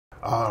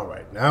All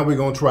right, now we're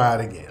going to try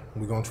it again.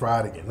 We're going to try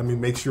it again. Let me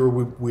make sure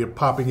we're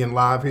popping in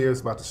live here.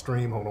 It's about to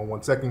stream. Hold on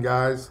 1 second,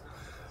 guys.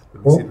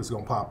 Let me see if it's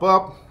going to pop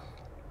up.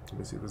 Let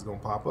me see if it's going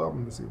to pop up.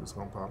 Let me see if it's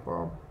going to pop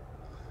up.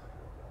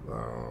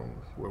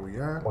 Where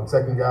we at? 1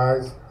 second,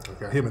 guys.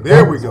 Okay, hear me.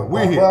 There we go.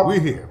 We're here. We're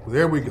here.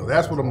 There we go.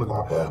 That's what I'm looking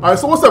for. All right,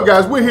 so what's up,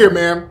 guys? We're here,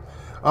 man.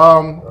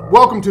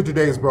 Welcome to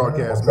today's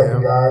broadcast,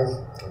 man.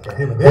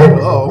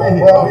 Oh,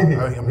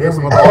 I'm hearing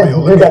some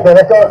audio. We got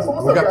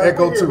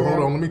echo too.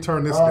 Hold on, let me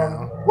turn this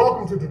down.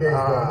 Welcome to today's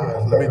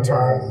broadcast. Let me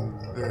turn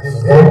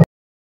this.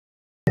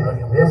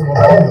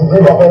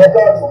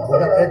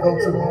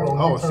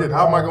 Oh shit!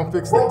 How am I gonna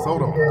fix this?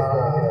 Hold on.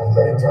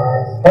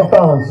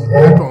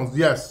 Headphones.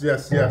 Yes.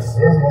 Let me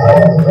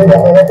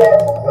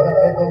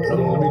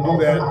do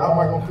that. How am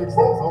I gonna fix this?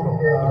 Hold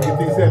on. Let me get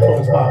these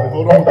headphones popping.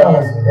 Hold on,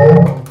 guys.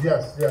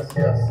 Yes.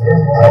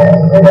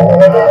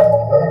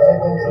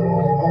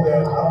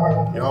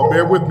 Y'all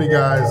bear with me,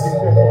 guys.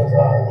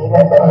 Hold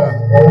on. Hold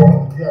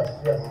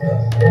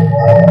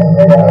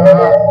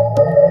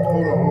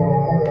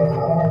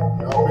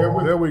on. Y'all bear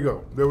with me. There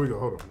we go.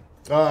 Hold on.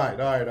 All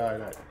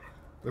right.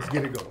 Let's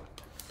get it going.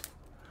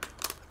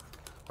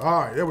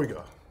 All right, there we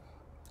go.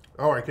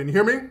 All right, can you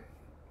hear me?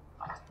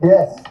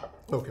 Yes.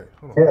 Okay,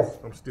 hold on. Yes.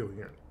 I'm still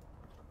hearing.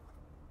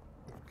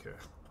 Okay.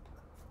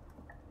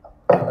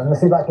 Let me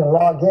see if I can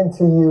log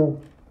into you.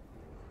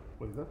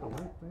 Wait, is that the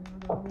right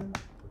thing?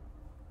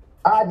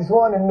 I just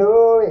want to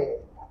know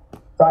it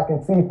so I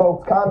can see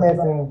folks'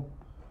 comments and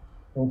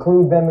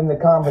include them in the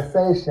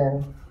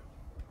conversation.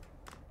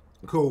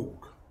 Cool.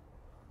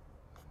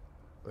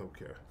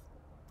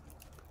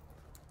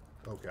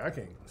 Okay, I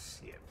can't.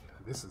 Shit.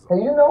 This is. Hey,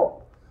 you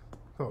know.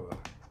 Hold on.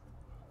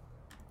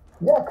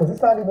 Yeah, because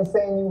it's not even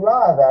saying you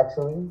live,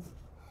 actually.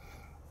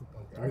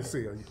 Let me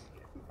see. Are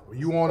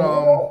you on?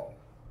 Hold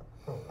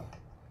on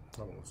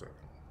 1 second.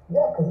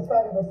 Yeah, because it's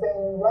not even saying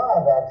you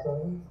live,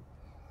 actually.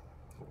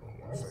 Hold on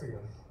 1 second.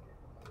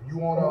 Are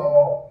you on?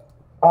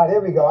 Ah,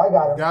 there we go. I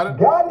got him. Got it?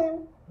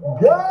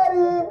 Got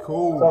him.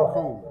 Cool. God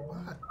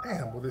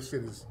damn. Well, this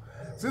shit is.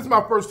 This is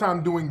my first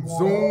time doing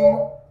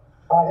Zoom.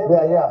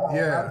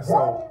 Yeah.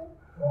 So.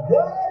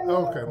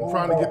 Okay, I'm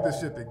trying to get this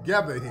shit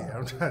together here.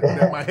 I'm trying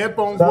to, my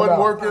headphones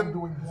wasn't working.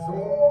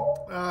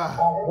 How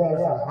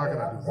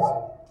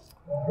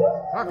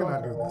can I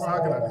do this? How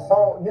can I do this?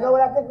 Oh, you know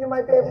what I think you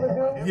might be able to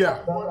do?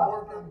 Yeah.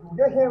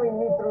 You're hearing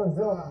me through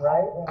Zoom,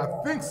 right? I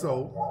think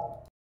so.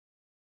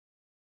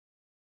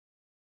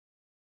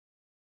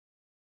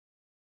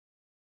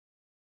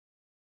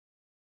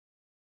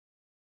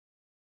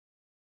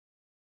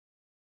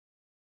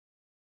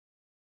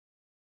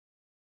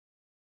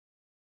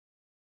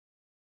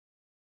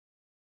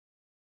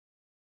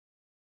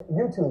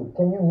 YouTube.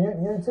 Can you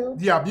mute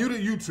YouTube? Yeah, I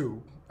muted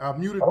YouTube. I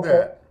muted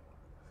that.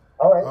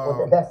 All right.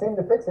 That seemed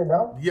to fix it,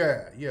 no?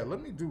 Yeah.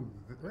 Let me do.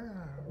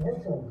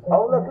 YouTube.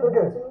 Oh, look at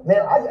this.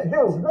 Man, I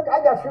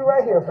got you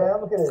right here, fam.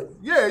 Look at this.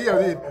 Yeah.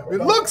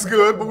 It looks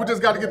good, but we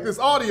just got to get this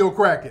audio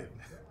cracking.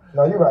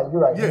 No, you're right.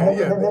 Yeah. Man, I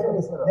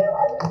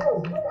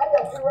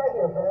got you right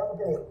here, fam.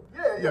 Look at this.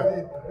 Yeah.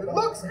 It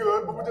looks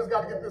good, but we just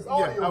got to get this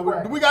audio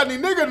cracking. We got any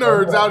nigger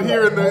nerds out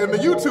here in the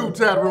YouTube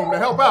chat room to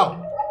help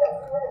out?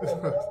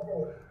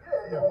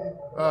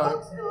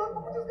 Looks good,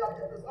 but we just got to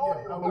get this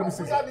audio. Let me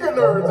see. We got any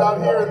nerds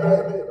out here in the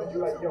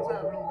YouTube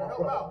chat room to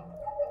help out?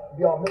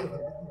 Y'all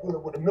militant. You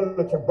with the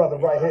militant brother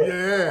right here.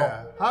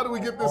 Yeah. How do we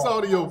get this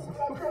audio?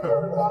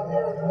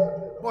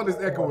 Boy, this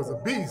echo is a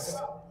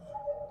beast.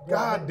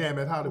 God damn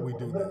it. How do we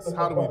do this? Yeah.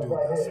 How do we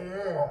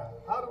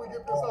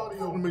get this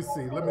audio? Let me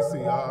see.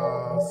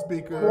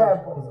 Speaker.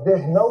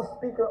 There's no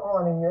speaker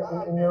on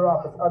in your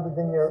office other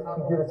than your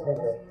computer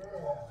speaker.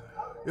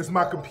 It's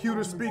my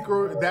computer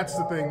speaker. That's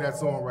the thing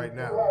that's on right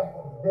now.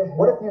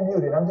 What if you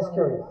mute it? I'm just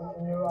curious.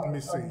 Let me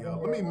see.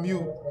 Let me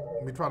mute.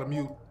 Let me try to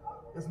mute.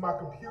 It's my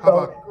computer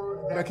speaker.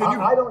 Now, can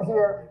you? I don't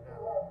hear.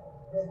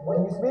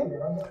 Can you speak?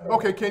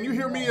 Okay. Can you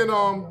hear me in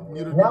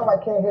muted? Now I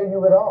can't hear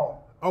you at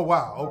all. Oh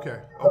wow. Okay.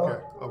 I don't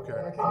hear.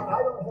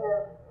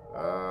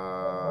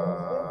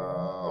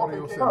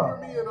 Audio Can you hear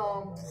me in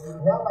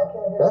Now I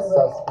can't hear you.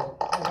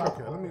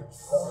 Okay. Let me.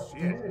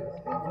 Shit.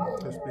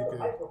 The speaker.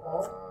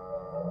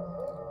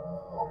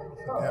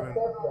 Damn it.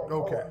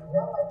 Okay.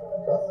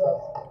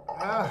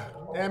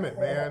 Damn it,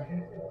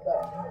 man.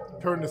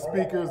 Turn the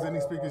speakers. Any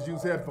speakers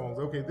use headphones.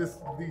 Okay, these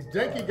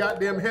janky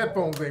goddamn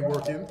headphones ain't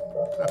working.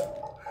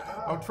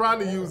 I'm trying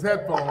to use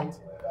headphones.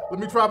 Let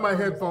me try my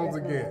headphones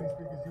again.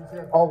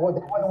 Oh, was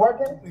it wasn't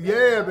working?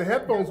 Yeah, the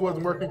headphones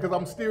wasn't working because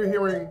I'm still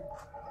hearing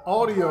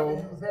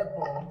audio.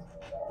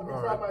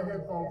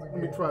 Let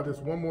me try this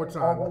one more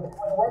time.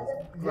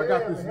 I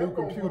got this new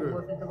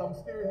computer.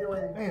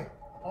 Damn.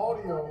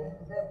 Audio.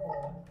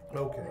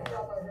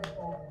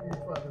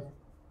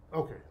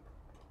 Okay.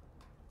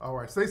 All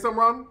right. Say something,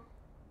 Ron.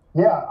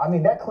 Yeah, I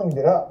mean that cleaned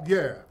it up.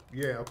 Yeah.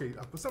 Okay.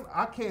 For some,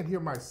 I can't hear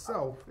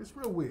myself. It's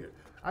real weird.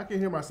 I can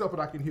hear myself, but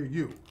I can hear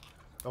you.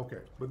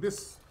 Okay. But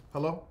this.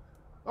 Hello.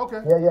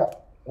 Okay. Yeah.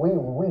 We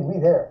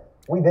there.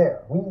 We live.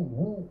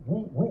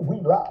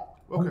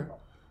 Okay.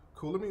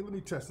 Cool. Let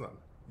me test something.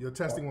 You're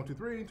testing 1, 2,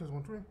 3. Test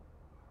 1, 3.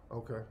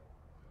 Okay.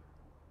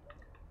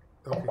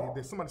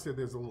 Okay. Somebody said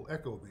there's a little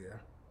echo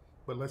there,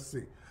 but let's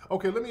see.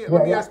 Okay, let me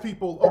ask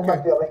people.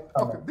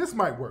 Okay, this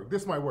might work.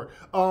 This might work.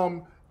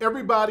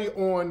 Everybody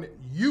on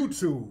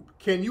YouTube,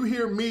 can you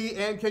hear me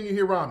and can you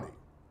hear Romney?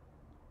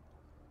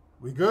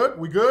 We good?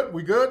 We good?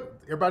 We good?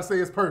 Everybody say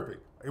it's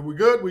perfect. We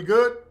good? We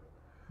good?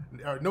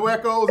 No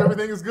echoes.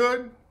 Everything is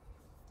good.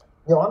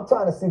 Yo, I'm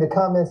trying to see the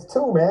comments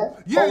too,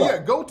 man. Yeah.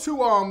 Go to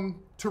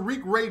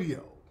Tariq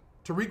Radio.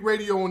 Tariq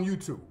Radio on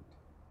YouTube.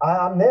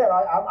 I'm there.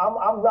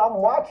 I'm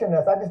watching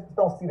this. I just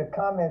don't see the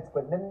comments.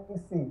 But let me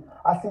see.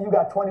 I see you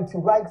got 22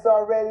 likes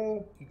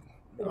already.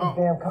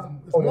 Damn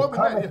it's more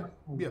than that.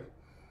 Yeah.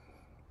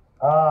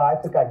 I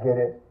think I get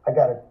it. I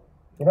got it.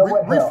 You know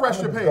what?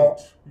 Refresh your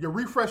page.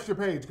 Refresh your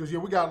page because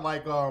we got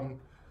like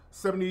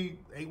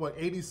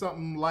 80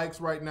 something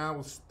likes right now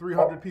with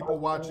 300 people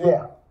watching.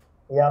 Yeah.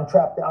 I'm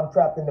trapped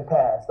in the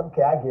past.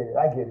 Okay, I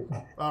get it.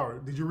 All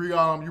right. Did you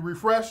you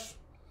refresh?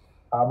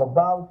 I'm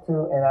about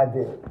to, and I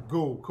did.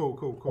 Cool.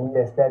 And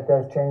yes, that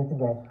does change the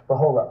game. But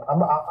hold up, I'm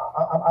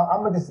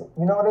gonna just,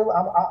 you know what?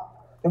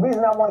 The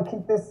reason I want to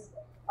keep this,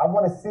 I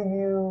want to see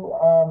you.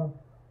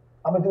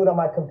 I'm gonna do it on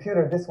my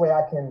computer. This way,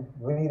 I can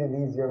read it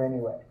easier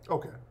anyway.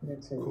 Okay.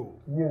 YouTube. Cool.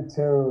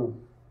 YouTube.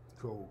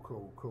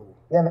 Cool.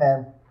 Yeah,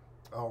 man.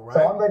 All right.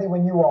 So I'm ready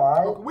when you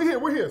are. Okay,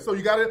 we're here. So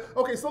you got it.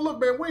 Okay, so look,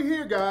 man, we're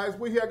here, guys.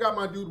 We're here. I got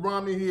my dude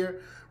Romney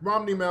here.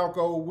 Romney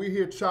Malco. We're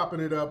here chopping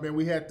it up, man.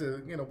 We had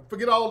to,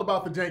 forget all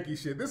about the janky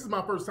shit. This is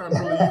my first time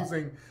really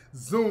using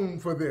Zoom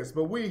for this,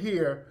 but we're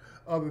here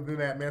other than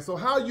that, man. So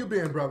how you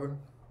been, brother?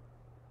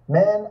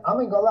 Man, I'm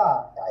gonna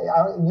lie.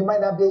 You may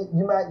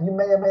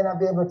or may not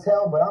be able to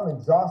tell, but I'm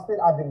exhausted.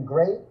 I've been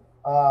great,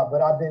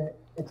 but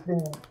it's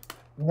been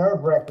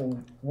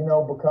nerve-wracking,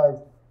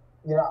 because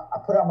I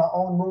put out my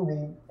own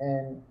movie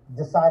and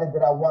decided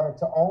that I wanted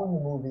to own the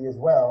movie as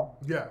well.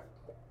 Yeah.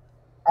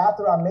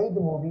 After I made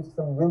the movie,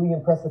 some really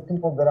impressive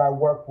people that I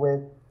work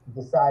with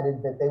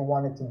decided that they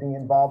wanted to be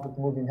involved with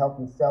the movie and help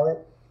me sell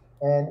it.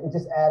 And it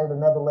just added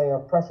another layer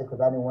of pressure because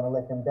I didn't want to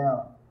let them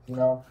down,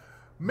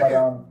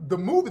 Man,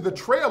 the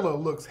trailer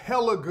looks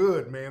hella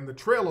good, man. The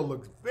trailer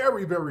looks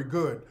very, very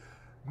good.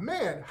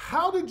 Man,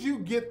 how did you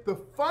get the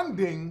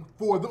funding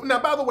for now,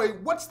 by the way,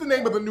 what's the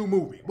name of the new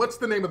movie?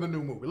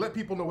 Let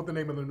people know what the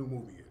name of the new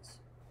movie is.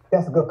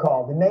 That's a good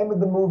call. The name of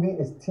the movie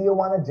is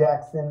Tijuana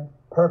Jackson,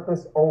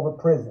 Purpose Over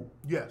Prison.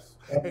 Yes.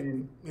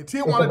 And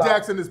Tijuana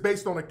Jackson is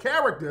based on a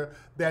character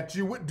that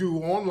you would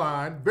do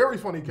online. Very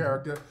funny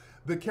character.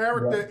 The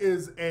character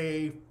is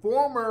a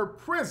former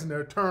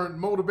prisoner turned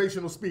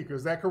motivational speaker.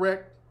 Is that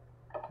correct?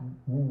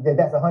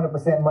 That's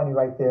 100% money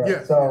right there.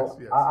 Yes, so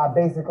yes. I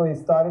basically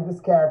started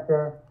this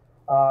character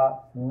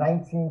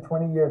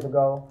 20 years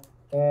ago.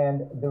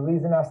 And the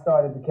reason I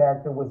started the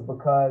character was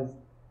because,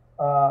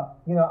 I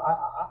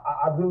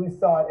really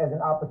saw it as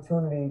an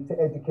opportunity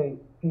to educate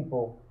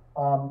people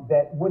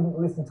that wouldn't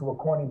listen to a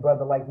corny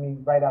brother like me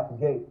right out the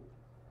gate.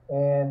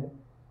 And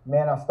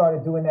man, I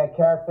started doing that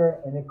character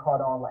and it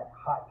caught on like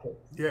hotcakes.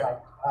 Yeah. Like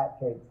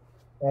hotcakes.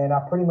 And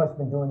I've pretty much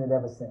been doing it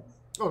ever since.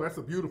 Oh, that's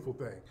a beautiful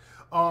thing.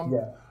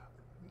 Yeah.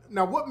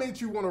 Now, what made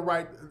you want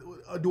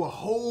to do a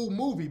whole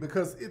movie?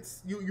 Because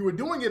you were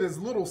doing it as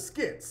little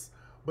skits,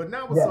 but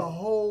now it's a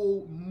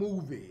whole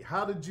movie.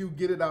 How did you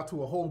get it out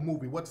to a whole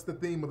movie? What's the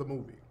theme of the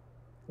movie?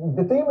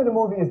 The theme of the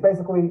movie is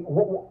basically,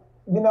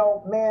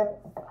 man,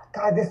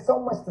 God, there's so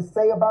much to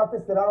say about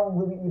this that I don't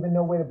really even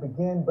know where to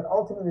begin. But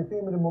ultimately, the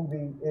theme of the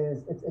movie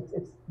is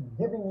it's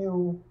giving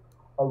you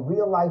a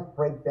real life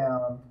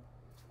breakdown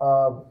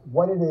of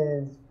what it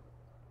is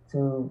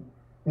to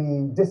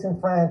be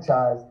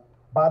disenfranchised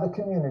by the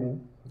community.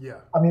 Yeah.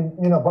 I mean,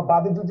 but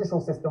by the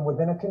judicial system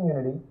within a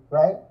community,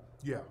 right?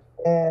 Yeah.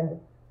 And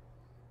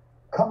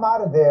come out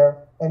of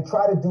there and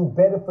try to do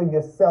better for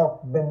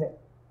yourself than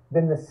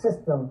the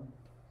system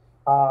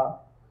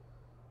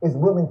is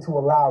willing to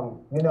allow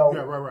you. Yeah,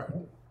 right.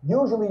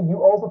 Usually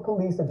you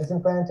over-police a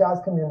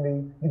disenfranchised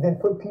community, you then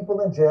put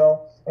people in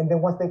jail, and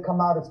then once they come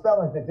out as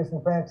felons, they're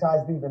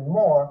disenfranchised even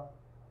more,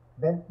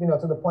 then,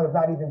 to the point of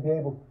not even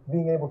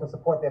being able to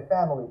support their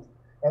families.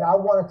 And I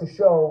wanted to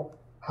show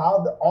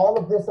how all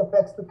of this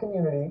affects the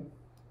community,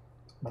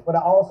 but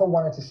I also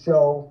wanted to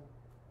show,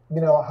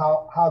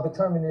 how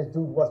determined this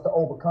dude was to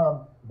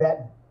overcome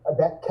that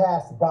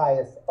caste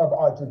bias of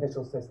our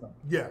judicial system.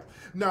 Yeah.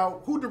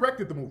 Now, who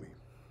directed the movie?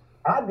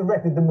 I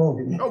directed the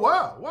movie. Oh,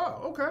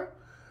 wow. Okay.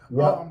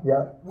 Yeah.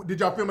 Did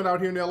y'all film it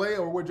out here in L.A.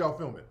 or where'd y'all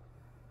film it?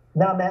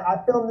 Nah, man, I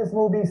filmed this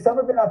movie. Some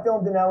of it I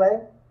filmed in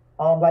L.A.,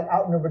 like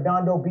out in the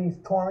Redondo Beach,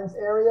 Torrance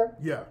area.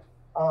 Yeah.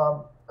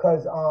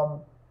 Because, I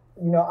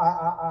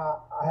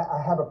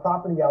have a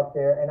property out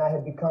there, and I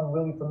had become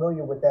really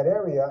familiar with that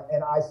area,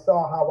 and I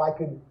saw how I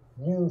could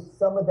use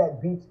some of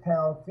that beach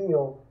town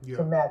feel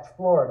to match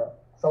Florida.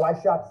 So I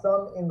shot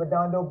some in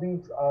Redondo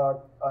Beach,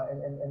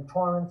 in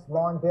Torrance,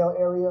 Lawndale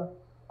area,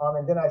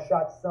 and then I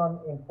shot some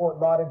in Fort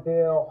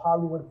Lauderdale,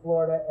 Hollywood,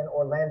 Florida, and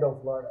Orlando,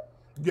 Florida.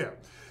 Yeah.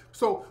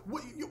 So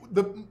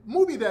the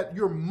movie that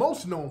you're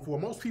most known for,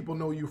 most people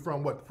know you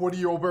from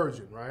 40-Year-Old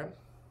Virgin, right?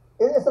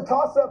 It's a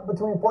toss-up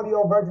between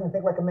 40-Year-Old Virgin and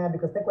Think Like a Man,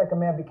 because Think Like a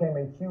Man became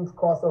a huge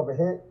crossover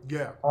hit.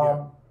 Yeah.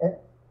 And,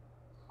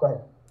 go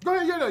ahead. Go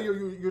ahead. Yeah,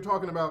 you're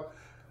talking about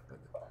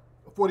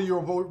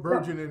 40-Year-Old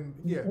Virgin and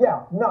yeah.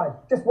 Yeah, no,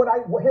 just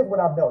here's what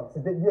I've noticed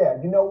is that,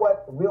 yeah, you know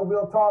what,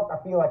 real talk,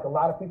 I feel like a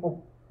lot of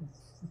people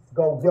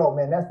go, yo,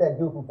 man, that's that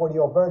dude from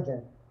 40-Year-Old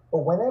Virgin.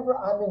 But whenever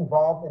I'm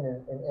involved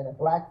in a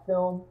black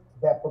film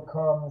that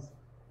becomes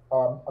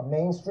a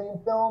mainstream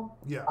film,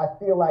 yeah, I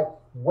feel like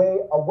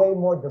a way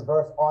more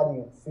diverse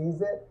audience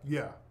sees it.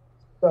 Yeah.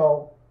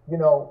 So, you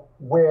know,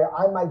 where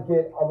I might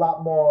get a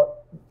lot more,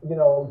 you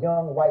know,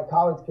 young white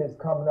college kids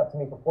coming up to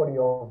me for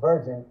 40-Year-Old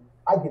Virgin,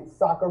 I get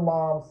soccer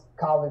moms,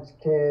 college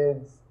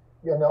kids,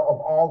 you know,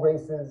 of all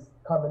races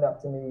coming up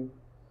to me.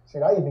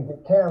 Shit, I even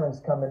get Karens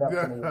coming up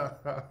to me. You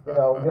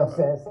know what I'm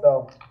saying?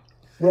 So,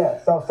 yeah,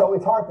 so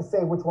it's hard to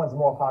say which one's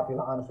more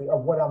popular, honestly,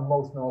 of what I'm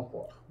most known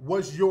for.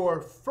 Was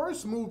your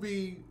first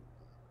movie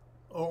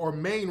or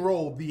main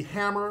role the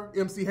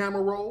MC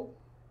Hammer role?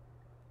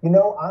 You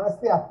know,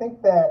 honestly, I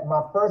think that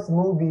my first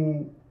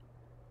movie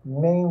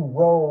main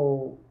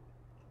role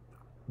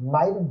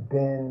might have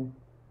been,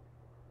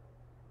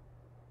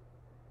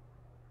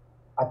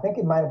 I think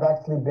it might have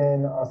actually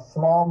been a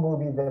small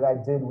movie that I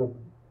did with,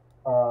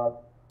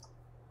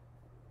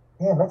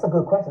 that's a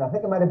good question. I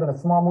think it might have been a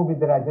small movie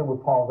that I did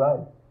with Paul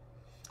Rudd.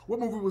 What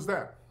movie was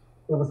that?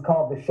 It was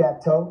called The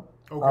Chateau.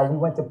 Okay. We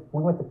went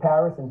to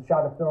Paris and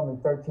shot a film in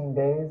 13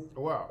 days.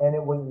 Oh, wow. And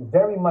it was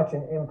very much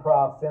an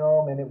improv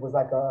film, and it was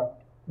like a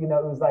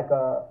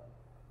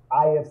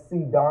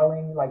IFC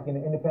darling, like an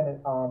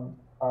independent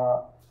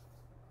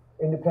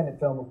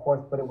film, of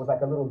course, but it was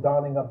like a little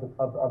darling of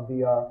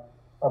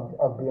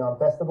the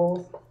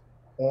festivals.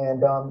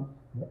 And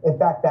in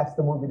fact, that's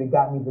the movie that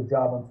got me the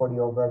job on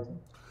 40-Year-Old Virgin.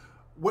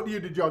 What year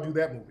did y'all do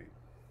that movie?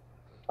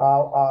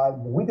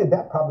 We did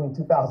that probably in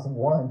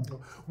 2001.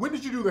 When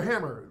did you do the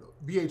Hammer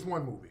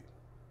VH1 movie?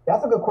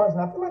 That's a good question.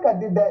 I feel like I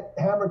did that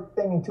Hammer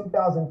thing in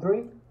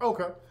 2003.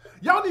 Okay.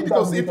 Y'all need to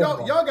go see if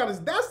y'all got us.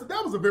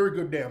 That was a very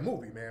good damn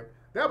movie, man.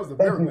 That was a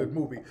very good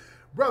movie.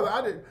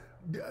 Brother,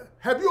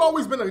 have you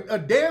always been a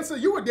dancer?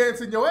 You were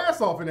dancing your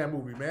ass off in that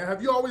movie, man.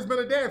 Have you always been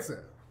a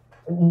dancer?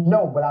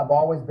 No, but I've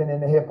always been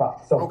into hip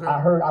hop. So okay.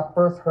 I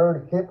first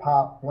heard hip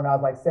hop when I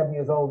was like 7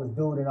 years old. This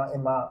dude in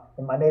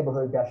my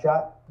neighborhood got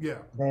shot. Yeah.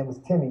 His name was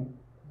Timmy,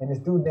 and this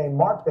dude named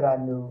Mark that I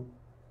knew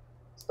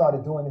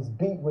started doing this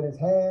beat with his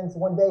hands.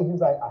 One day he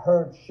was like, I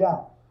heard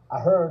shot, I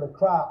heard a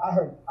cry,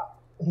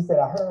 he said,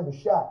 I heard a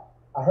shot,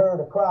 I heard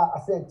a cry.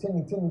 I said,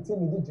 Timmy,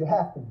 did you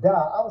have to die?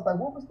 I was like,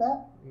 what was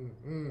that?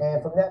 Mm-hmm.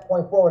 And from that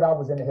point forward, I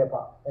was into hip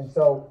hop. And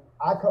so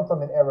I come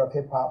from an era of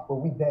hip hop where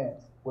we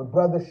danced, where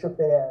brothers shook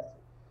their ass.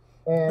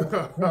 And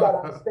you gotta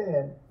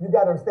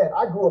understand,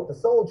 I grew up the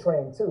Soul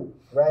Train too,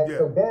 right? Yeah.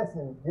 So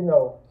dancing,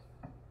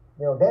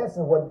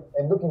 dancing wasn't,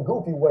 and looking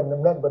goofy wasn't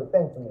nothing but a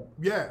thing for me.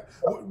 Yeah.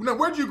 So, now,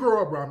 where'd you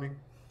grow up, Romney?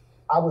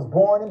 I was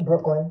born in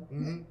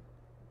Brooklyn,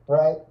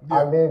 right? Yeah.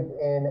 I lived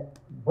in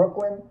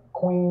Brooklyn,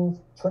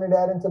 Queens,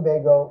 Trinidad and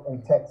Tobago,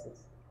 and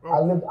Texas. Oh.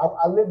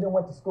 I lived and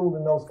went to school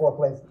in those 4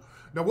 places.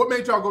 Now, what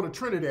made y'all go to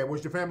Trinidad?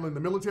 Was your family in the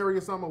military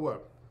or something, or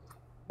what?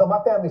 So my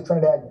family's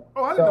Trinidadian.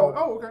 Oh, I didn't know.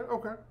 Oh,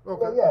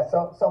 okay. Yeah.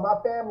 So my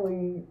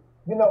family,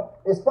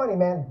 it's funny,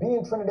 man.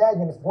 Being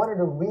Trinidadian is one of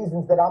the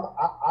reasons that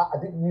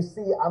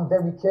I'm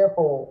very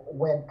careful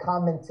when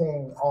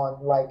commenting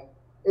on like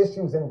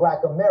issues in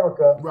Black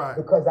America, right?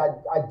 Because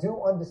I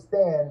do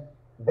understand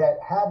that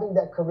having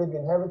that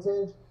Caribbean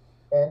heritage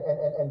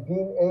and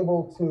being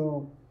able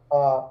to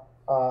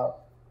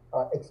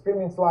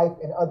experience life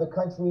in other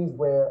countries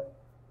where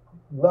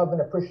love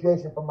and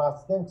appreciation for my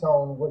skin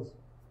tone was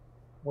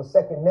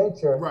second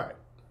nature, right?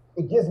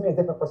 It gives me a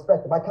different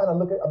perspective. I kind of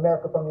look at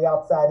America from the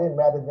outside in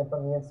rather than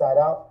from the inside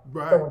out.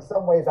 Right. So in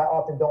some ways, I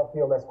often don't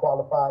feel as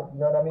qualified. You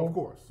know what I mean? Of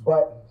course.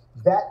 But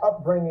that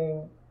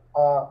upbringing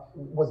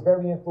was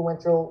very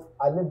influential.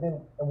 I lived in,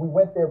 and we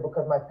went there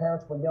because my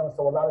parents were young.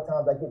 So a lot of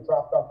times I get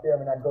dropped off there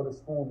and I go to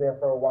school there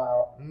for a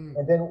while.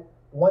 And then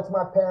once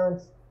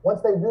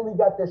they really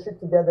got their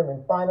shit together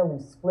and finally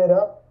split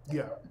up,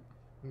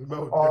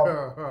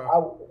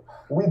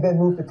 we then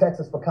moved to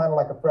Texas for kind of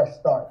like a fresh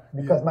start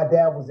because my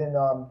dad was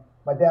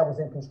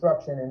in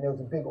construction and there was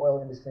a big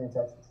oil industry in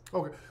Texas.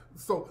 Okay,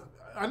 so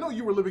I know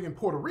you were living in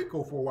Puerto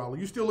Rico for a while. Are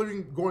you still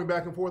going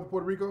back and forth to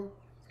Puerto Rico?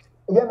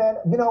 Yeah, man.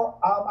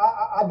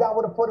 I got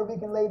with a Puerto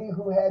Rican lady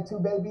who had 2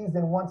 babies,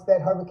 and once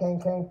that hurricane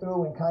came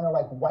through and kind of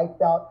like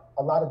wiped out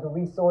a lot of the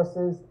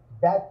resources,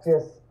 that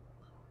just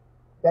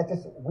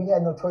we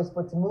had no choice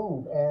but to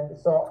move. And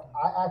so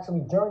I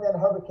actually, during that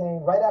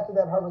hurricane, right after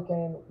that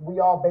hurricane, we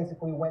all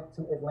basically went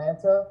to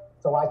Atlanta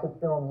so I could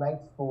film night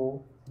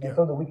school and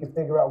so that we could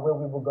figure out where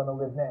we were going to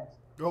live next.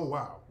 Oh,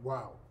 wow.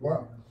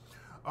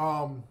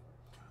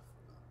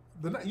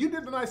 You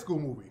did the night school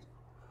movie.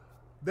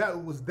 That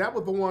was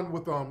the one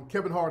with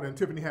Kevin Hart and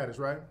Tiffany Haddish,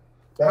 right?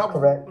 That's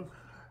correct.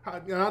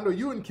 And I know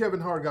you and Kevin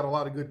Hart got a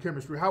lot of good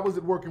chemistry. How was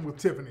it working with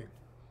Tiffany?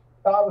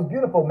 Oh, it was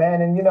beautiful,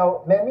 man. And, you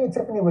know, man, me and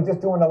Tiffany were just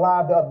doing a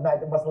live the other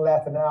night that must have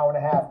lasted an hour and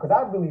a half. Because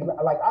I really,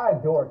 like, I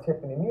adore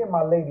Tiffany. Me and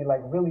my lady,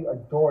 like, really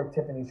adore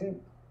Tiffany. She,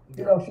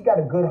 you know, she got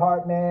a good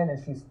heart, man, and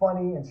she's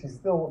funny, and she's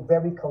still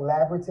very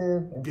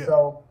collaborative. And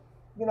so,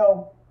 you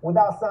know,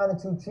 without sounding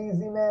too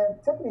cheesy, man,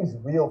 Tiffany's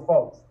real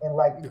folks and,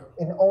 like,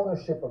 in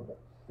ownership of it.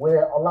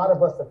 Where a lot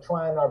of us are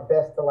trying our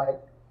best to, like,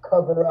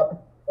 cover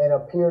up and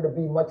appear to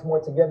be much more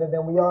together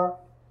than we are.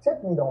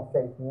 Tiffany don't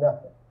fake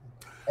nothing.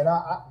 And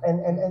I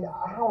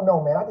don't know,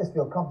 man. I just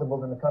feel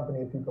comfortable in the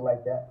company of people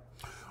like that.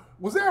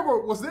 Was there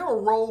a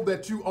role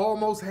that you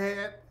almost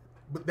had,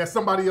 but that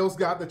somebody else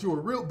got, that you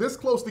were this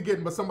close to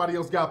getting, but somebody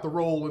else got the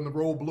role and the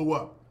role blew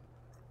up?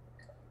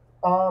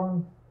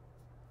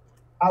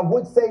 I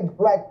would say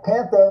Black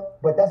Panther,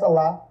 but that's a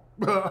lie.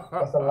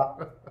 That's a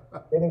lie.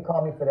 They didn't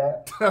call me for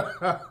that.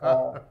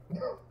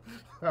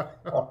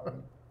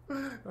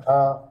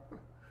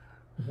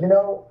 You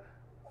know,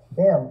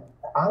 damn.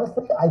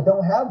 Honestly, I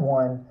don't have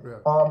one.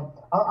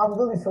 I'm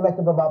really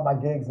selective about my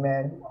gigs,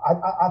 man.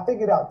 I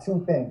figured out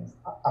two things.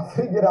 I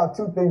figured out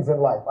two things in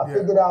life. I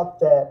figured out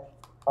that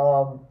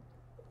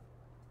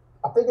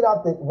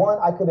one,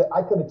 I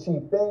could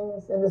achieve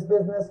things in this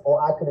business,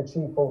 or I could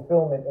achieve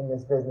fulfillment in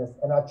this business,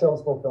 and I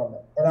chose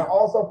fulfillment. And I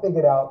also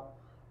figured out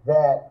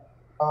that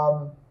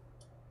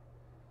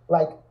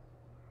like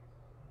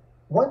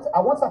once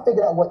I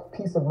figured out what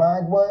peace of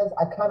mind was,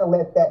 I kind of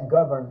let that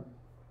govern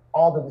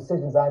all the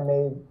decisions I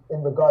made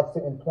in regards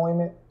to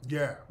employment.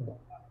 Yeah.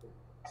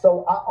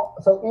 So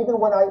even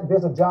when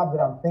there's a job that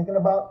I'm thinking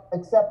about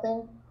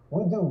accepting,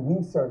 we do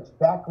research,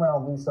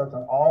 background research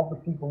on all the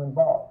people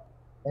involved.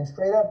 And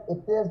straight up,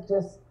 if there's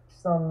just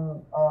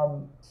some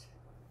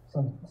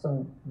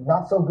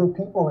not so good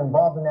people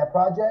involved in that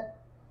project,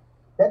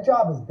 that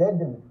job is dead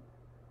to me.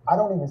 I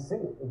don't even see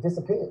it. It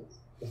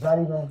disappears. It's not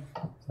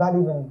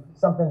even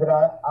something that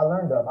I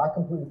learned of. I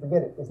completely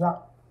forget it. It's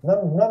not. None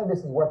of this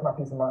is worth my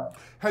peace of mind.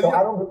 I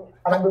don't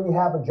really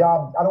have a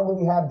job. I don't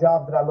really have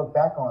jobs that I look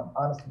back on.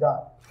 Honest to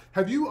God.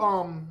 Have you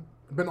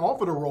been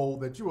offered a role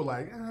that you were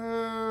like,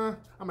 I'm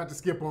gonna have to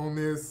skip on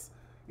this?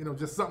 You know,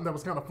 just something that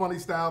was kind of funny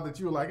style that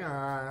you were like,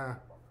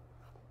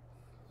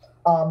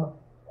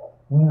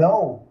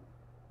 No.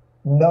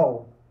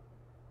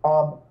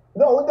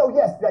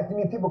 Yes. Like, you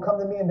mean people come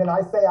to me and then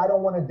I say I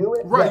don't want to do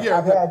it? Right,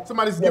 yes, yeah.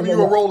 Somebody's giving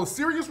you a role, a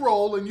serious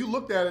role, and you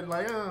looked at it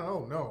like,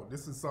 oh no,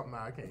 this is something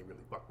I can't really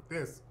fuck with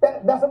this.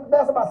 That's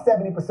about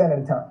 70% of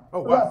the time.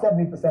 Oh, wow. About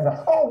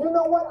 70%. Oh, you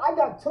know what? I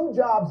got two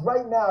jobs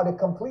right now that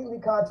completely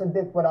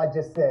contradict what I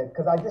just said,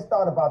 because I just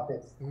thought about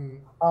this.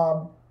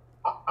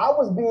 I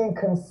was being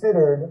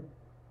considered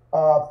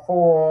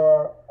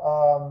for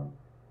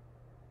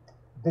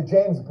the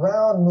James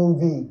Brown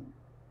movie.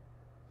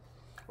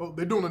 Oh,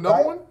 they're doing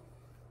another one?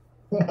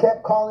 He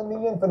kept calling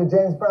me in for the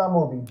James Brown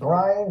movie.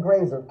 Brian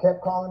Grazer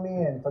kept calling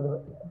me in for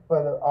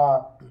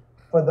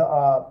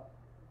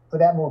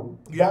that movie.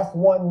 Yeah. That's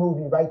one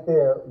movie right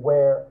there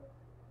where,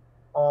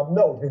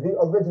 the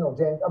original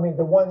James. I mean,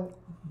 the one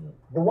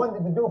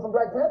that the dude from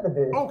Black Panther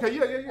did. Okay,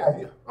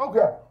 yeah.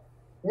 Okay.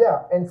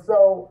 Yeah, and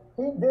so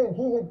he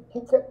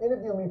kept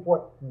interviewing me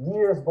for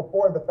years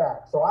before the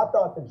fact. So I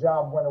thought the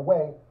job went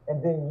away,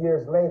 and then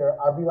years later,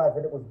 I realized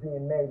that it was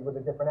being made with a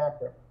different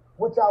actor.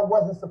 Which I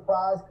wasn't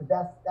surprised, because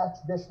that's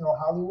traditional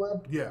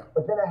Hollywood. Yeah.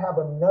 But then I have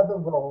another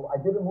role. I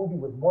did a movie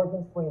with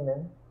Morgan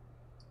Freeman,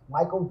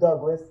 Michael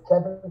Douglas,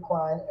 Kevin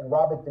Kline, and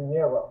Robert De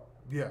Niro.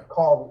 Yeah.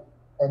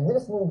 And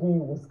this movie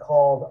was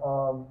called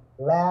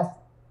Las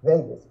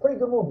Vegas. Pretty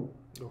good movie.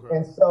 Okay.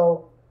 And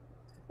so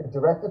the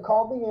director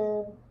called me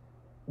in.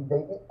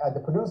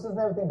 The producers and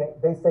everything.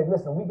 They said,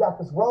 "Listen, we got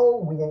this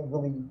role.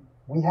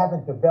 We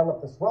haven't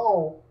developed this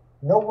role.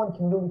 No one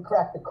can really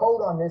crack the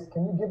code on this.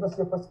 Can you give us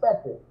your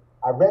perspective?"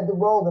 I read the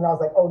role and I was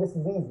like, oh, this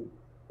is easy.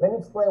 Let me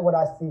explain what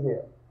I see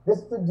here. This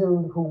is the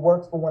dude who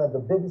works for one of the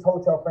biggest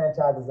hotel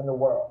franchises in the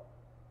world.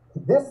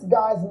 This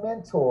guy's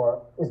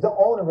mentor is the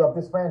owner of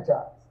this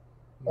franchise.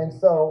 And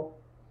so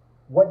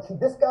what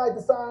this guy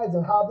decides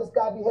and how this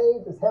guy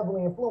behaves is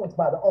heavily influenced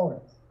by the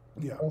owners.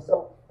 Yeah. And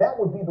so that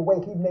would be the way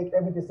he'd make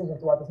every decision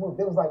throughout this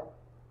movie. It was like,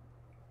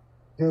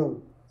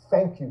 dude,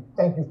 thank you.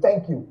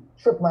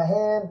 Shook my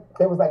hand.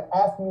 They was like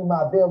asking me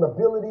my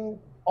availability.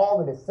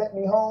 All of this. Sent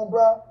me home,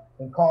 bro.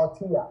 And called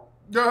T.I.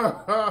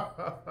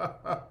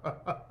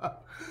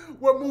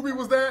 What movie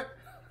was that?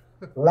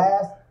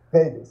 Las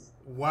Vegas.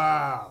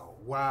 Wow.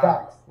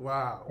 Facts.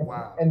 Wow.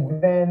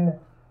 And then,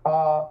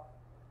 for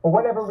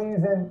whatever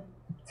reason,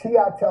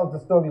 T.I. tells the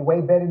story way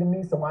better than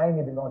me, so I ain't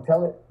even gonna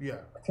tell it. Yeah.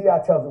 T.I.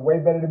 tells it way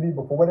better than me,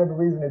 but for whatever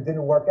reason, it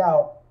didn't work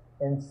out.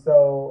 And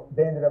so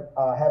they ended up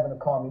having to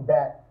call me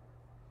back,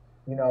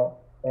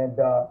 and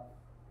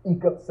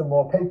eke up some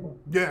more paper.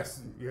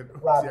 Yes.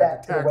 Fly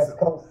back to the West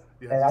Coast.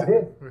 Yes. And I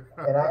did.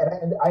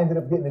 And I ended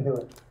up getting to do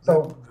it.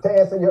 So to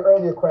answer your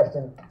earlier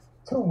question,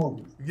 2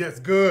 movies. Yes,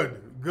 good.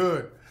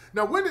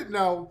 Now,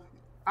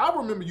 I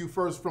remember you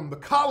first from the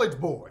College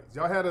Boys.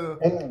 Y'all had a...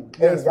 Hey,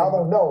 y'all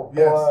don't know.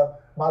 Yes.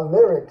 My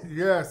lyrics.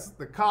 Yes,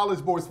 the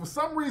College Boys. For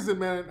some reason,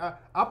 man,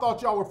 I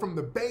thought y'all were from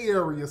the Bay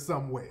Area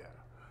somewhere.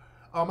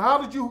 How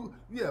did you?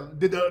 Yeah,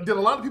 did a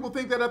lot of people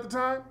think that at the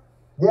time?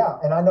 Yeah,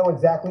 and I know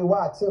exactly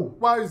why too.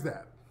 Why is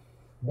that?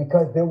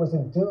 Because there was a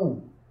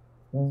dude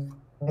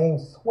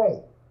named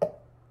Sway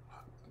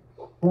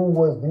who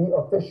was the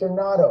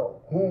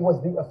aficionado, who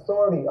was the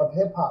authority of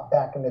hip hop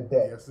back in the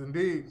day. Yes,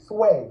 indeed.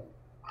 Sway,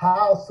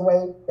 how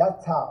Sway?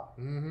 That's how.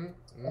 Mm-hmm.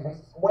 Mm-hmm. And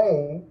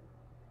Sway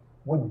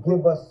would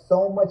give us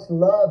so much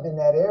love in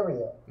that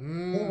area.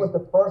 He was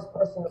the first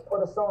person to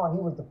put us on.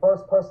 He was the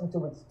first person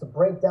to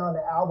break down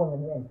the album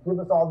and give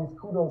us all these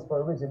kudos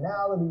for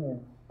originality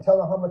and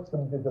tell us how much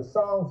the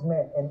songs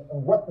meant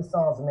and what the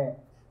songs meant.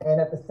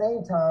 And at the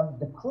same time,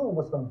 the crew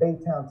was from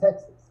Baytown,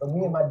 Texas. So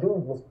me and my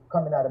dude was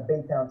coming out of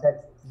Baytown,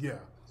 Texas. Yeah.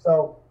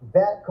 So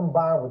that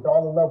combined with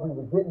all the love we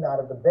were getting out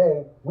of the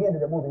Bay, we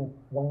ended up moving.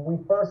 When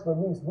we first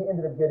released, we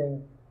ended up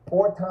getting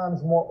 4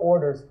 times more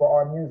orders for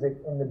our music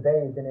in the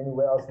Bay than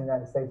anywhere else in the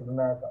United States of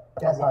America.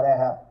 That's how that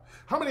happened.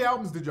 How many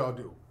albums did y'all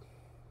do?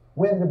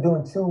 We ended up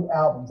doing 2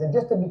 albums. And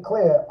just to be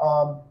clear,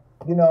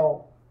 you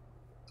know,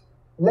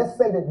 let's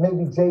say that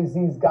maybe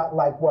Jay-Z's got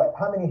like what?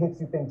 How many hits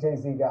you think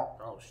Jay-Z got?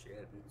 Oh, shit.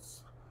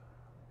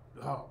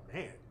 Oh,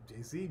 man.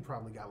 Jay-Z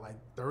probably got like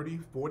 30,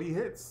 40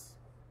 hits.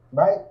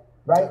 Right?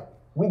 Yeah.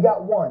 We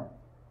got 1.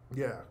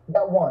 Yeah. We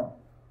got 1.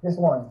 Just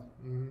 1.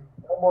 Mm-hmm.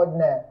 No more than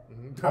that.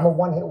 Mm-hmm. I'm a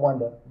one-hit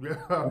wonder. Yeah.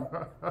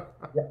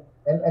 Yeah.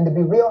 And to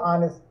be real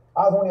honest,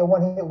 I was only a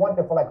one-hit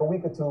wonder for like a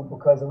week or 2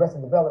 because the rest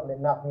of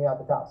development knocked me out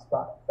the top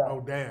spot.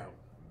 Oh, damn.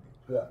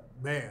 Yeah.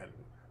 Man.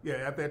 Yeah,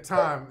 at that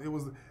time, it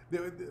was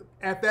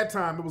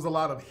a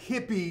lot of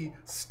hippie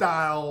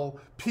style,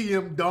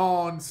 PM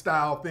Dawn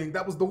style thing.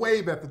 That was the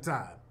wave at the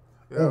time.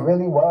 It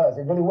really was.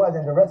 It really was.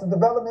 And the rest of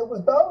development was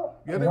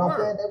dope. Yeah, they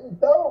were. It was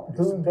dope.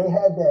 Dude, they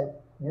had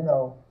that, you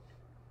know,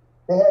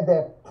 they had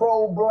that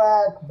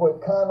pro-black, but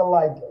kind of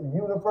like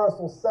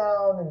universal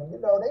sound. And, you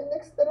know, they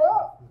mixed it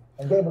up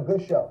and gave a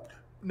good show.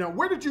 Now,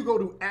 where did you go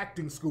to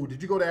acting school?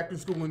 Did you go to acting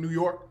school in New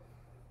York?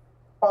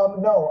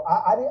 No,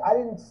 I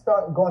didn't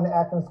start going to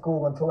acting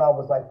school until I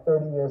was like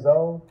 30 years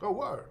old. Oh,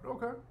 word.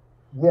 Okay.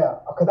 Yeah,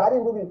 because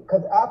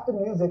after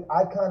music,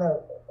 I kind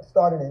of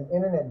started an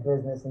internet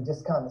business and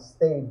just kind of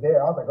stayed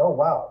there. I was like, oh,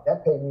 wow,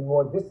 that paid me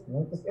more. This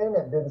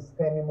internet business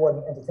paid me more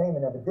than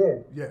entertainment ever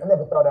did. Yeah. I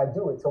never thought I'd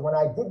do it. So when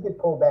I did get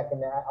pulled back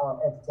into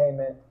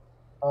entertainment,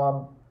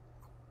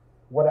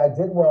 what I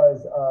did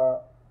was,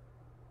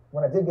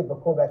 when I did get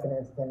pulled back into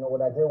entertainment,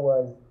 what I did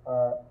was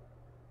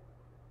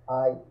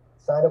I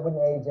signed up with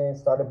an agent,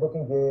 started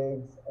booking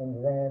gigs,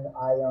 and then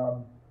I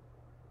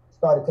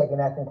started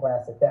taking acting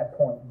class at that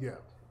point. Yeah.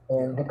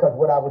 And because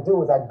what I would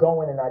do is I'd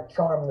go in and I'd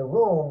charm the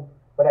room,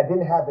 but I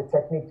didn't have the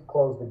technique to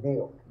close the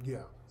deal.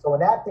 Yeah. So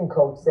an acting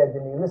coach said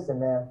to me, listen,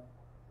 man,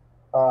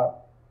 I'm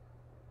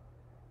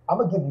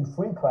going to give you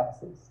free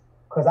classes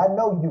because I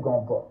know you're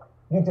going to book.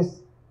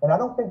 And I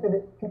don't think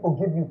that people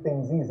give you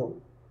things easily.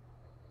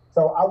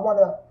 So I want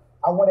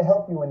to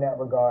help you in that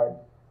regard.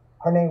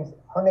 Her name,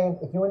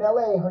 if you're in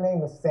LA, her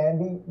name is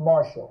Sandy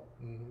Marshall.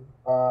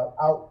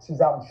 Mm-hmm.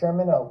 She's out in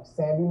Sherman Oaks,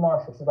 Sandy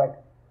Marshall. So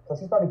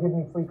she started giving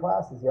me free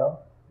classes, yo.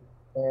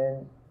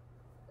 And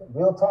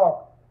real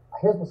talk,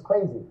 here's what's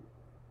crazy.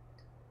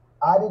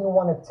 I didn't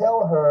want to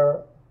tell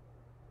her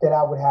that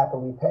I would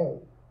happily pay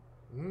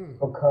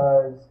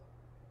because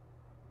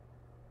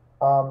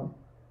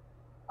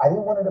I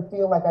didn't want her to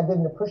feel like I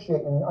didn't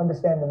appreciate and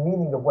understand the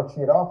meaning of what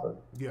she had offered.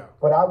 Yeah.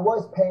 But I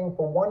was paying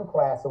for 1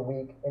 class a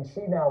week, and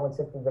she now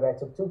insisted that I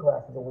took 2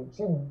 classes a week.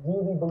 She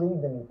really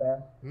believed in me,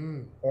 man.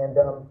 And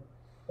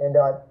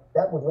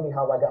that was really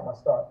how I got my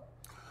start.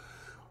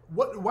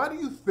 Why do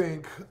you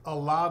think a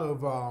lot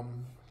of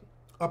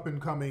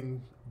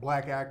up-and-coming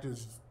black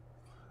actors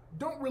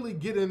don't really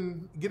get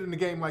in the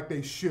game like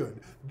they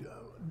should?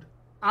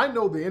 I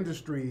know the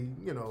industry,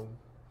 you know,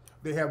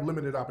 they have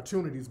limited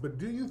opportunities, but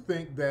do you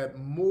think that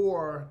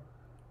more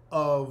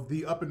of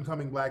the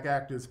up-and-coming black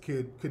actors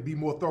could be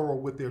more thorough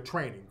with their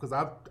training? Because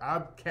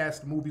I've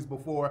cast movies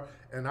before,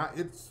 and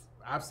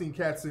I've seen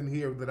cats in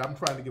here that I'm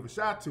trying to give a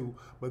shot to,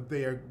 but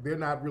they're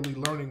not really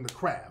learning the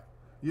craft.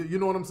 You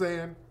know what I'm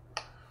saying?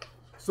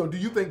 So do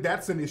you think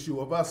that's an issue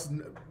of us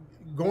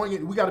going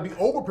in? We got to be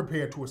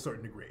over-prepared to a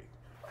certain degree.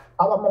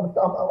 I'm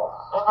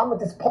going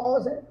to just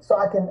pause it so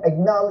I can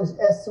acknowledge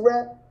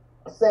S-Rep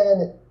saying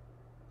that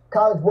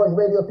College Boys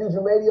Radio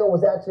Fusion Radio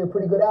was actually a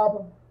pretty good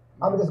album.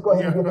 I'm going to just go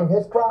ahead and give him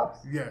his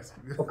props. Yes.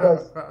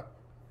 Because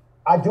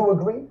I do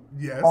agree.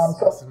 Yes.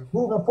 So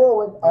moving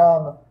forward,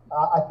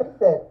 I think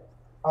that,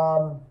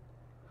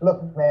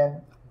 look,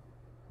 man,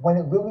 when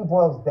it really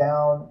boils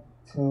down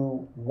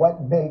to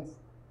what makes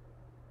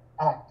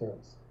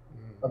actors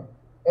of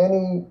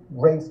any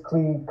race,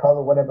 creed,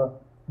 color, whatever,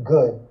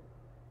 good,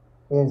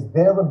 is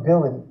their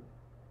ability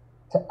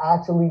to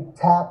actually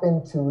tap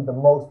into the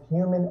most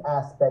human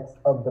aspects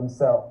of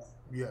themselves.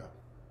 Yeah.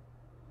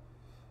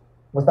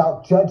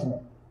 Without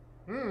judgment.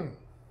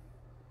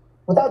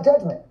 Without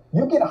judgment.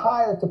 You get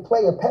hired to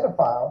play a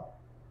pedophile,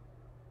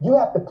 you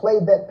have to play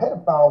that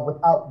pedophile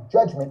without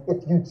judgment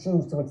if you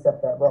choose to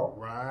accept that role.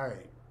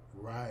 Right.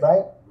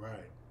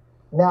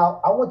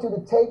 Now, I want you to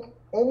take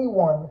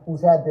anyone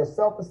who's had their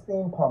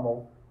self-esteem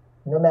pummeled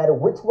no matter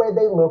which way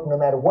they look, no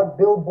matter what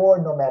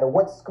billboard, no matter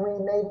what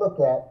screen they look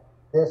at,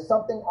 there's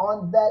something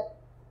on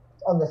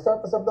the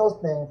surface of those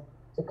things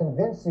to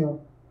convince you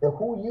that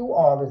who you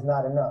are is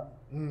not enough.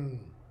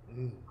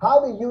 How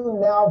do you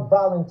now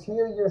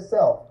volunteer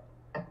yourself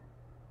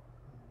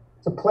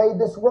to play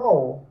this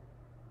role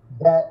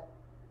that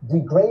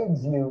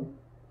degrades you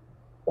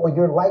or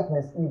your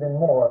likeness even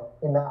more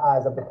in the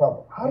eyes of the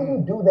public? How do you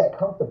do that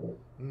comfortably?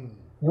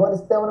 You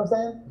understand what I'm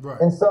saying? Right.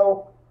 And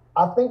so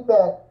I think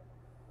that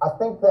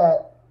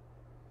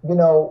you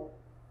know,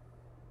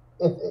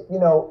 if you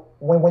know,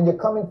 when you're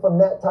coming from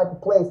that type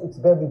of place, it's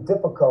very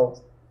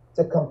difficult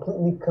to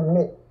completely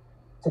commit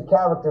to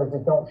characters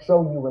that don't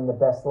show you in the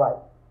best light.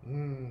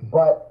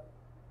 But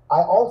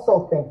I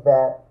also think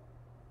that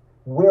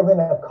we're in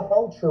a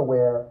culture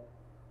where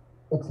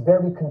it's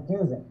very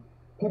confusing.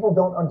 People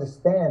don't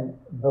understand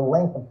the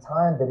length of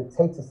time that it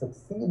takes to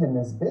succeed in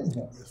this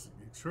business.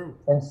 It's true.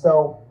 And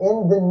so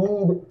in the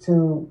need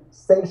to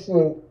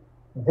satiate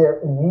their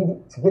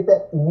to get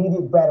that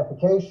immediate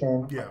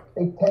gratification,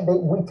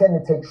 we tend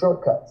to take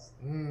shortcuts.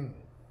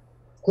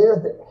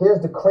 Here's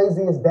the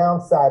craziest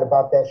downside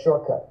about that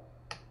shortcut.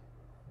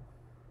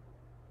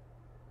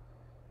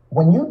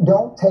 When you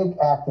don't take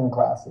acting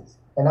classes,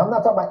 and I'm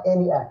not talking about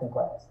any acting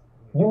class,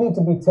 you need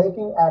to be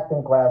taking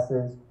acting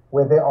classes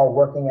where there are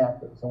working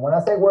actors. And when I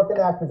say working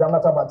actors, I'm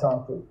not talking about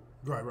Tom Cruise.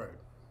 Right.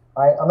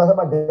 All right? I'm not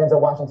talking about Denzel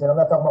Washington. I'm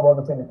not talking about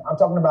Morgan Freeman. I'm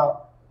talking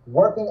about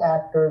working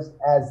actors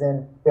as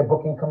in they're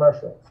booking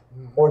commercials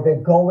or they're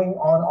going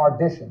on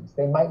auditions.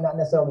 They might not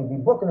necessarily be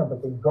booking them,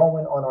 but they're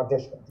going on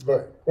auditions.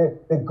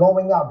 They're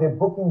going out. They're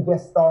booking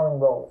guest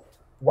starring roles.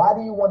 Why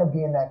do you want to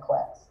be in that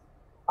class?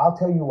 I'll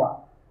tell you why.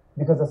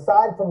 Because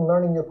aside from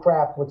learning your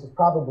craft, which is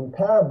probably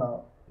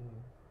paramount,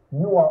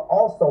 you are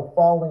also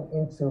falling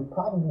into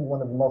probably one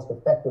of the most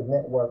effective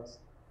networks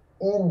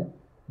in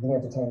the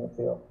entertainment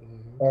field.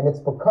 And it's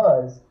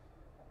because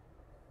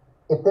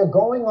if they're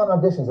going on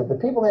auditions, if the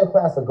people in your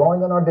class are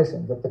going on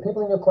auditions, if the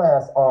people in your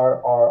class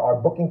are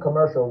booking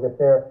commercials, if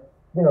they're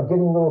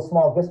getting little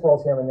small guest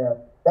roles here and there,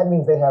 that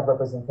means they have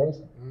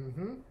representation.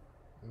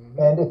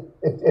 And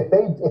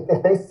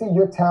if they see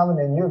your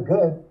talent and you're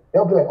good,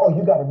 they'll be like, oh,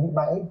 you got to meet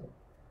my agent.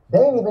 They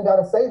ain't even got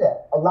to say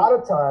that. A lot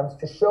of times,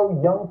 to show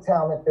young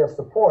talent their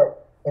support,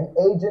 an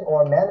agent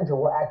or a manager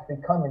will actually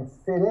come and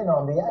sit in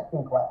on the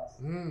acting class,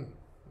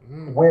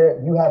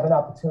 where you have an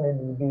opportunity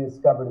to be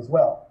discovered as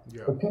well.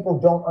 But people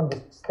don't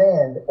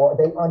understand, or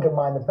they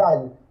undermine the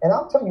value. And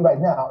I'll tell you right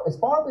now, as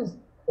far as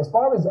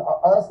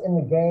us in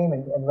the game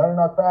and learning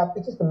our craft,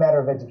 it's just a matter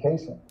of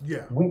education.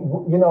 We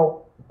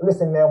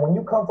listen, man, when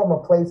you come from a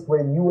place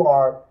where you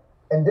are,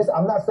 and this,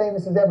 I'm not saying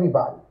this is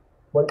everybody,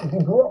 but if you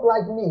grew up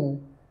like me,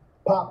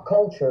 pop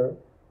culture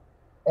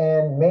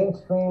and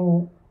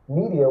mainstream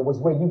media was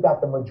where you got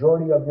the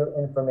majority of your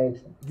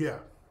information.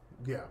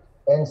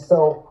 And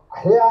so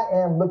here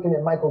I am looking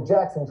at Michael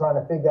Jackson trying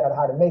to figure out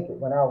how to make it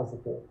when I was a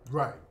kid.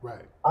 Right.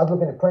 I was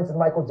looking at Prince and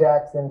Michael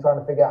Jackson trying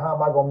to figure out how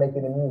am I going to make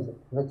it in music,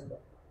 literally.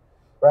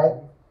 Right?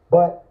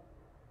 But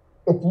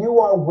if you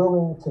are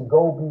willing to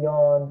go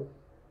beyond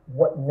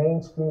what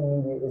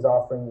mainstream media is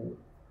offering you,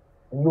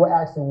 and you are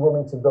actually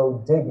willing to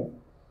go digging,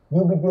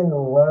 you begin to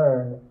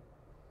learn,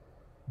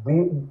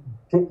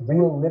 get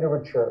real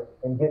literature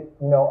and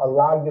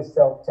allow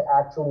yourself to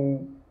actually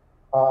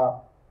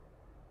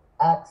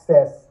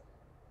access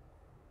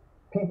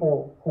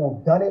people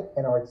who've done it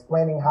and are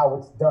explaining how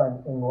it's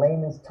done in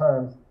layman's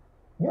terms.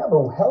 You have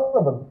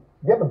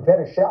a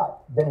better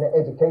shot than the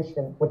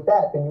education with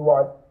that than you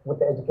are with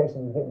the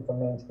education you're getting from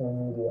mainstream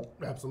media.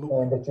 Absolutely.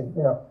 And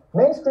that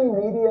mainstream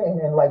media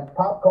and like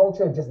pop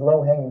culture is just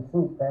low hanging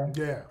fruit, man.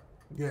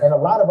 And a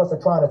lot of us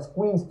are trying to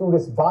squeeze through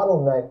this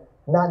bottleneck,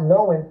 not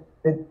knowing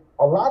that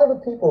a lot of the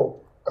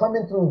people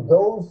coming through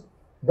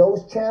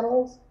those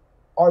channels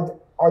are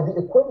the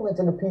equivalent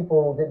to the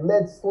people that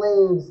led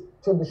slaves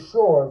to the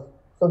shores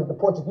so that the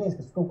Portuguese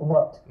could scoop them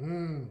up. You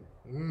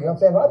know what I'm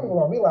saying? A lot of people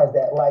don't realize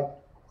that. Like,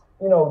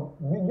 a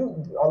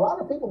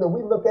lot of people that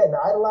we look at and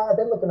idolize,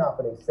 they're looking out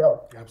for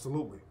themselves.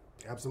 Absolutely.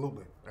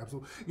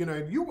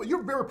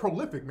 You're very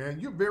prolific, man.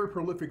 You're very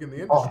prolific in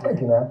the industry. Oh,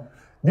 thank you, man.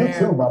 You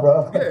too, my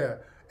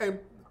brother. And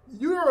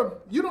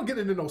you don't get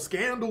into no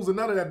scandals and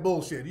none of that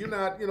bullshit. You're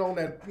not, on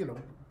that,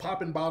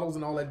 popping bottles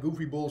and all that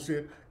goofy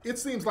bullshit. It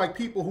seems like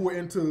people who are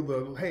into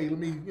the, hey, let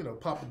me,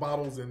 pop the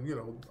bottles and,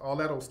 all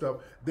that old stuff,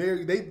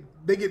 they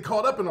get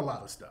caught up in a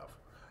lot of stuff.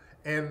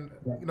 And,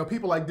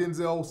 people like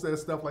Denzel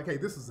says stuff like, hey,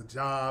 this is a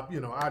job.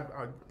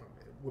 I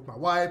with my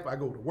wife, I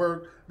go to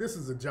work. This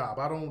is a job.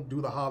 I don't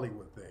do the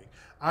Hollywood thing.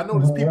 I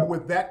notice people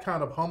with that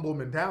kind of humble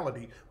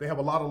mentality, they have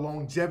a lot of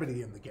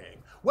longevity in the game.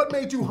 What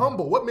made you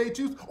humble? What made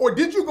you, or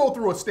did you go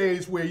through a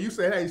stage where you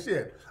said, hey,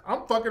 shit,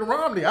 I'm fucking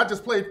Romney. I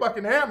just played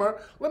fucking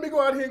Hammer. Let me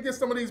go out here and get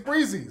some of these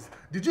breezies.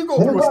 Did you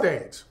go through a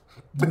stage?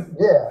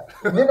 Yeah.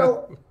 Let me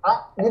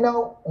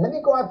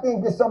go out there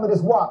and get some of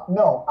this WAP.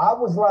 No, I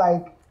was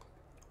like,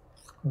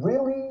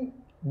 really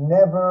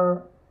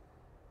never.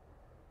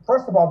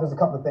 First of all, there's a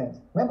couple of things.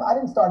 Remember, I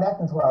didn't start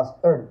acting until I was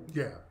 30.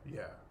 Yeah.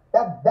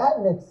 That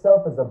in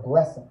itself is a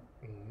blessing.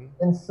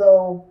 And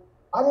so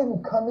I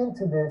didn't come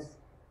into this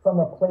from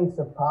a place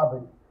of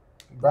poverty,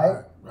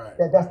 right?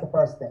 That's the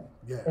first thing.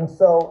 Yeah. And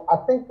so I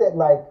think that,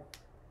 like,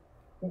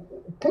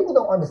 people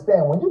don't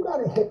understand, when you got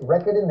a hit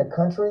record in the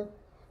country,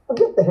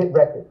 forget the hit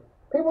record.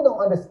 People don't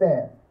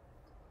understand.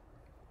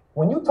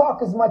 When you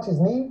talk as much as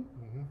me,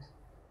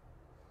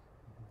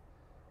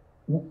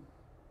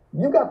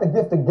 you got the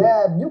gift of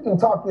gab. You can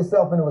talk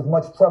yourself into as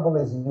much trouble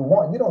as you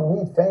want. You don't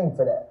need fame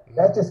for that.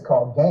 That's just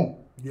called game.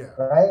 Yeah.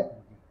 Right?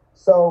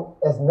 So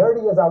as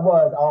nerdy as I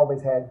was, I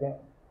always had game.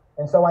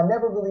 And so I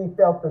never really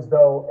felt as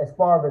though, as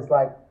far as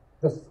like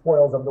the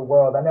spoils of the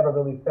world, I never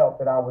really felt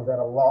that I was at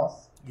a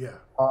loss. Yeah.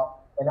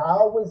 And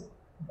I was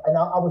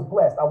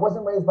blessed. I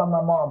wasn't raised by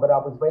my mom, but I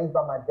was raised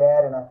by my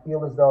dad, and I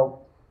feel as though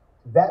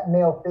that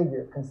male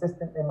figure,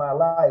 consistent in my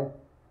life,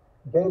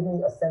 gave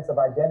me a sense of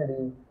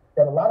identity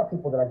that a lot of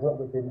people that I grew up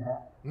with didn't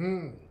have.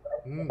 In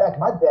fact,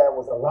 my dad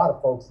was a lot of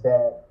folks'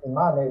 dad in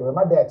my neighborhood.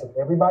 My dad took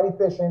everybody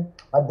fishing.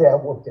 My dad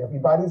whooped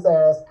everybody's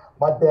ass.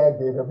 My dad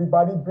gave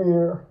everybody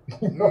beer.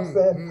 You know what I'm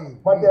saying?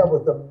 My dad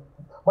was,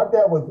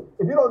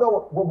 if you don't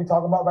know what we're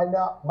talking about right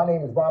now, my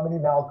name is Romany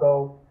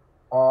Malco.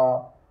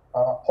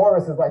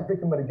 Horace is like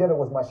Victim of the Ghetto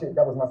was my shit.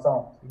 That was my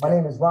song. My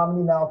name is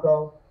Romany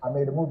Malco. I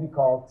made a movie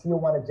called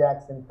Tijuana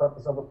Jackson,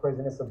 Purpose Over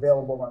Prison. It's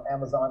available on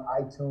Amazon,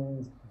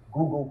 iTunes,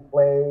 Google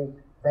Play,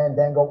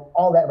 Fandango,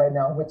 all that right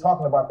now. We're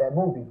talking about that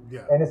movie.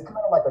 Yeah. And it's kind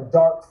of like a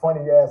dark,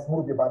 funny-ass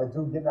movie about a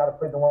dude getting out of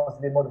prison wants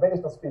to be a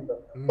motivational speaker.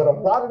 But a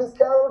lot of this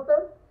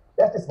character,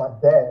 that's just my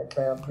dad,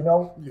 fam, you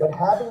know? Yeah. But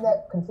having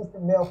that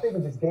consistent male figure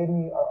just gave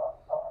me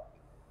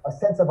a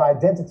sense of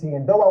identity.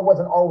 And though I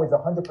wasn't always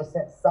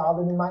 100%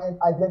 solid in my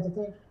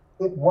identity,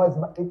 it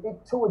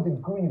to a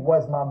degree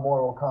was my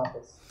moral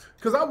compass.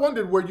 Because I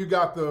wondered where you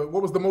got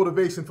what was the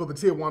motivation for the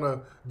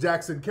Tijuana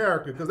Jackson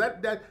character? Because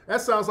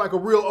that sounds like a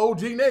real OG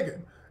nigga.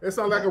 It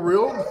sounds like a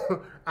real,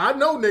 I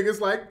know niggas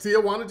like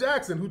Tijuana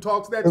Jackson who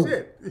talks that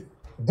shit.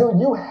 Dude,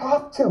 you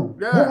have to.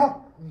 Yeah.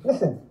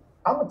 Listen,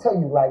 I'm going to tell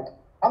you, like,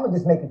 I'm going to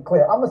just make it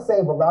clear. I'm going to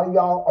save a lot of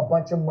y'all a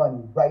bunch of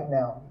money right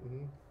now.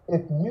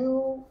 If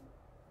you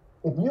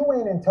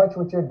ain't in touch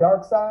with your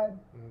dark side,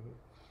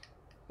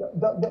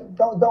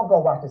 don't go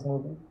watch this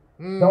movie.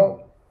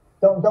 Don't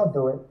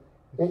do it.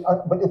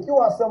 But if you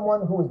are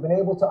someone who has been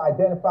able to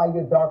identify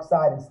your dark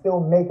side and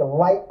still make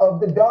light of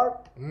the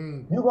dark,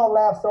 you're going to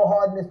laugh so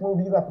hard in this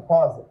movie, you have to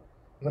pause it.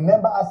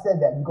 Remember I said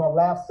that. You're going to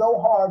laugh so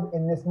hard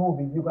in this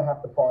movie, you're going to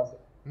have to pause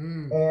it.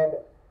 And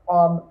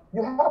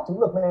you have to.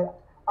 Look, man,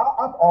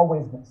 I've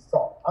always been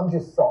soft. I'm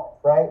just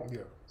soft, right?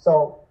 Yeah.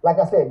 So, like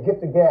I said,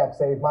 gift of gab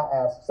saved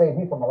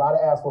me from a lot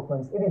of ass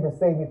whoopings. It even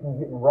saved me from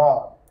getting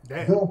robbed.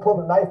 Damn. Dude pulled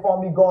a knife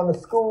on me going to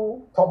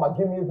school, talking about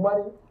giving me his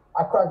money.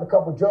 I cracked a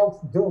couple jokes.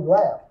 Dude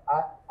laughed.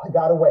 I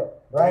got away,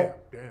 right?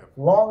 Damn.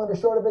 Long and the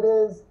short of it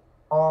is,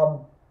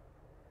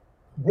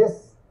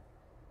 this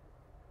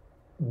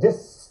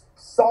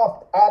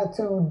soft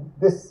attitude,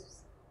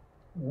 this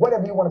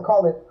whatever you want to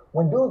call it,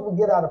 when dudes would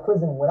get out of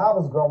prison when I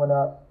was growing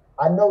up,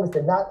 I noticed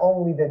that not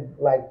only did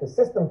like the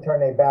system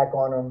turn their back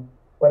on them,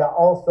 but I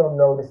also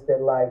noticed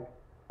that like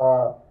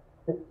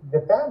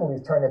the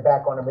families turned their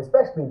back on them,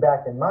 especially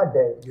back in my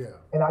day. Yeah.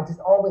 And I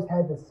just always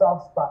had this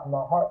soft spot in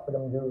my heart for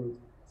them dudes.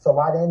 So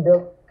I'd end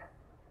up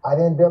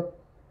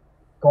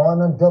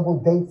going on double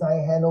dates I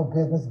ain't had no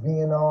business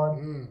being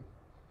on,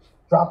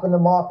 dropping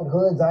them off at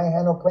hoods I ain't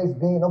had no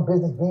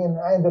business being.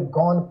 I ended up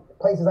going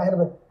places I had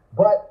no.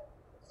 But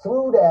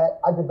through that,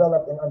 I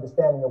developed an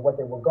understanding of what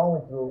they were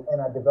going through,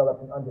 and I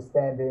developed an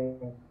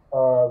understanding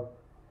of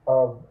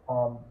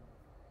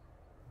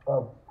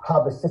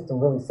how the system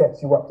really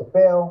sets you up to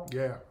fail.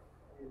 Yeah.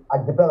 I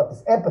developed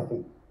this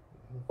empathy.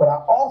 But I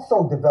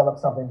also developed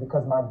something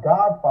because my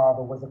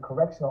godfather was a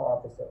correctional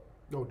officer.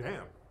 Oh,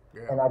 damn.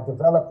 Yeah. And I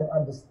developed an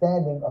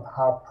understanding of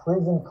how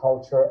prison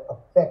culture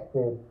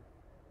affected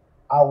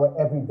our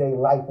everyday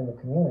life in the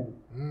community.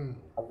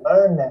 I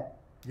learned that.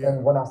 Yeah.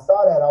 And when I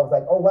saw that, I was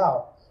like, oh,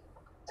 wow.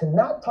 To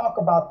not talk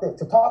about this,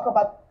 to talk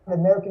about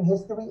American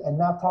history and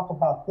not talk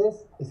about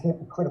this is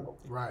hypocritical.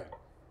 Right.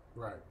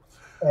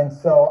 And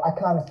so I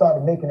kind of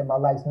started making it my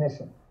life's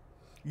mission.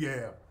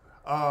 Yeah.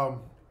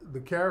 The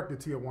character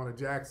Tijuana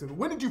Jackson,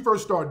 when did you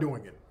first start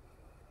doing it?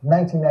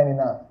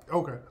 1999.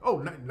 Okay. Oh,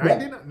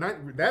 99?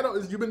 Yeah.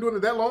 You've been doing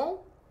it that long?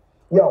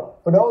 Yo,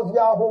 for those of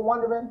y'all who are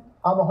wondering,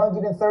 I'm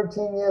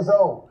 113 years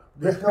old.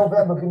 This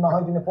November will be my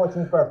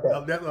 114th birthday.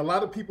 A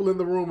lot of people in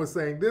the room are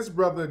saying, this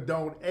brother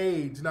don't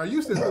age. Now,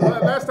 you said,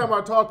 last time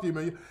I talked to you,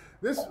 man,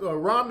 this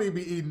Romney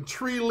be eating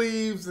tree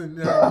leaves and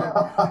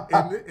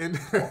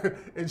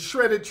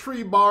shredded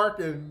tree bark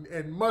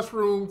and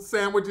mushroom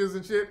sandwiches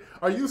and shit.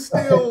 Are you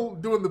still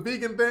doing the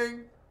vegan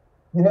thing?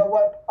 You know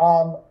what?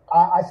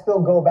 I still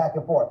go back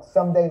and forth.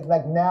 Some days,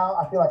 like now,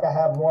 I feel like I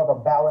have more of a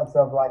balance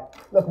of like,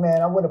 look,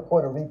 man, I'm with a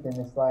Puerto Rican.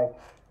 It's like,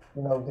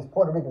 you know, just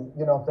Puerto Ricans,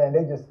 you know what I'm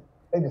saying?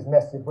 They just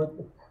mess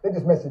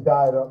your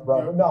diet up,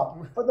 bro. But no,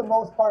 for the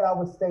most part, I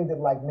would say that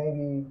like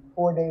maybe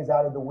 4 days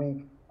out of the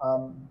week,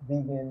 I'm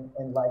vegan,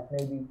 and like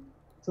maybe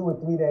 2 or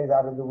 3 days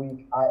out of the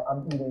week,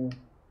 I'm eating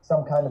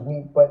some kind of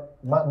meat, but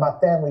my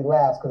family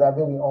laughs because I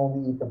really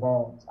only eat the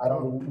bones. I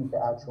don't really eat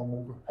the actual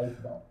meat. I eat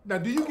the bones. Now,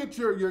 do you get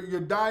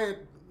your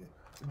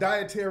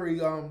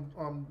dietary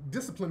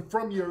discipline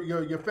from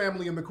your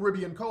family in the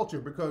Caribbean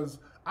culture? Because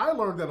I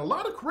learned that a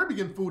lot of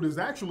Caribbean food is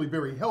actually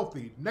very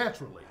healthy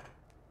naturally.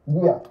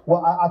 Yeah,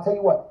 well, I'll tell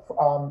you what,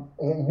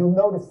 you'll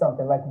notice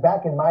something. Like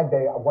back in my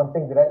day, one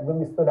thing that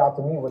really stood out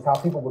to me was how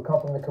people would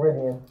come from the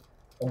Caribbean,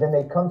 and then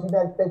they come to the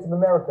United States of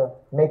America,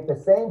 make the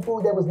same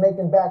food they was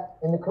making back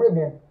in the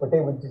Caribbean, but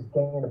they would just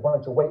gain a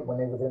bunch of weight when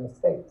they was in the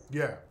States.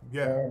 Yeah,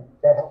 yeah. And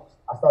that helps.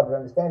 I started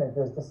understanding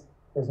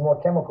there's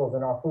more chemicals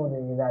in our food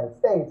in the United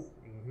States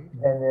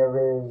than there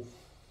is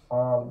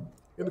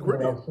in the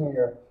Caribbean.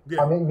 Here.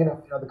 Yeah. I mean, in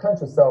the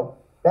country. So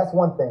that's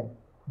one thing.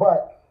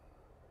 But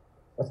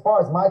as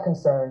far as my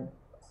concern,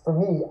 for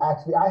me,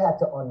 actually, I had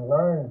to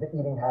unlearn the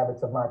eating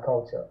habits of my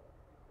culture.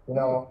 You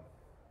know,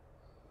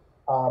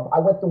 I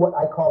went through what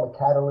I call a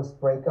catalyst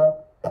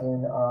breakup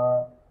in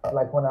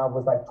like when I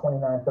was like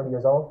 29, 30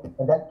 years old.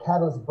 And that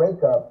catalyst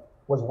breakup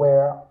was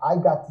where I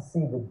got to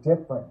see the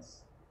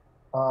difference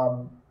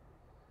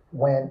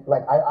when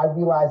like I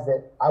realized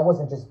that I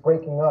wasn't just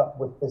breaking up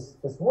with this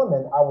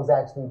woman, I was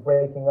actually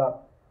breaking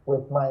up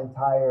with my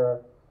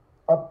entire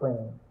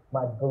upbringing,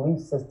 my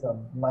belief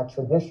system, my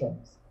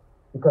traditions,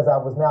 because I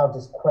was now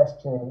just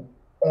questioning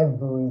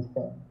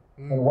everything.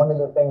 And one of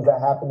the things I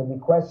happened to be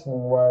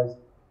questioning was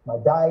my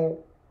diet,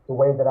 the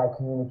way that I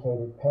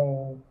communicated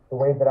pain, the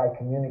way that I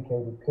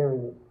communicated,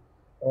 period.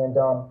 And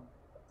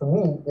for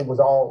me, it was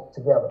all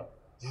together.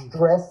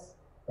 Stress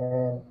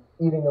and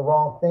eating the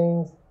wrong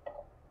things,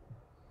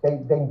 they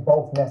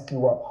both mess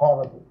you up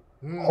horribly.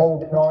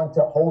 Holding on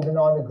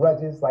to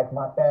grudges like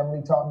my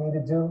family taught me to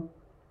do,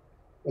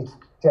 it's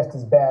just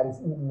as bad as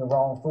eating the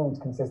wrong foods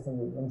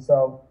consistently. And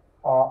so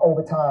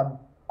over time,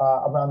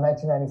 around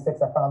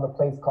 1996, I found a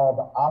place called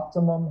the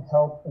Optimum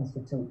Health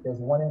Institute. There's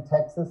one in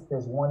Texas,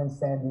 there's one in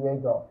San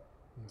Diego.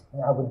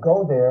 And I would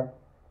go there,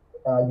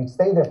 you'd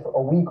stay there for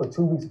a week or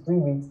 2 weeks, 3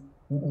 weeks,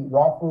 you eat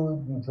raw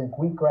food, you drink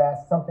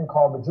wheatgrass, something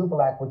called the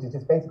Jubalac, which is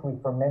just basically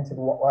fermented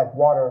like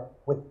water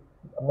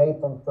made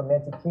from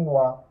fermented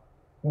quinoa.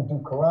 You do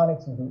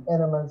colonics, you do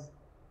enemas,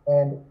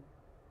 and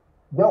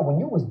when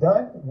you was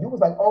done, you was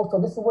like, oh, so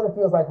this is what it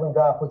feels like when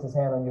God puts his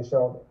hand on your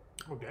shoulder.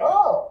 Okay.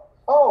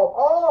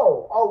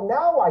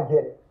 Now I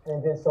get it.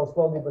 And then so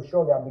slowly but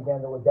surely I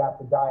began to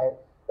adapt a diet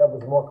that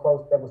was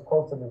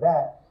closer to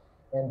that.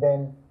 And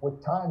then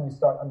with time you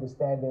start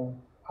understanding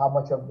how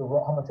much of a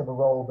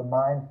role the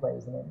mind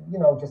plays in it.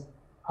 Just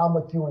how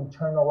much you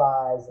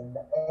internalize and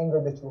the anger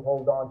that you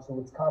hold on to.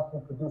 It's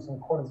constantly producing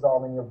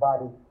cortisol in your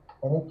body,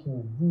 and it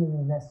can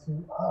really mess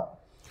you up.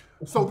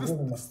 So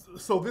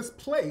this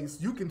place,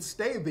 you can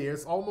stay there.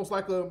 It's almost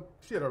like a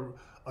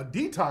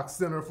detox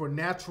center for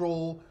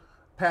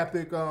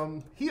naturopathic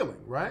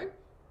healing, right?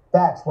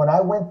 Facts. When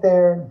I went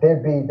there,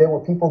 there were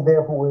people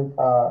there who were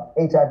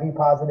HIV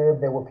positive.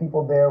 There were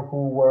people there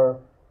who were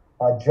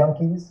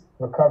junkies,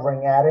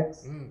 recovering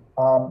addicts.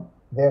 And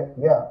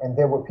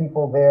there were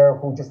people there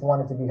who just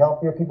wanted to be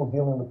healthier, people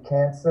dealing with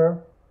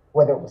cancer,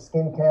 whether it was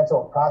skin cancer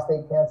or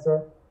prostate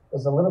cancer.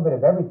 There's a little bit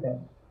of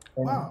everything.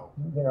 And, wow.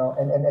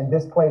 And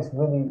this place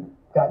really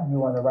got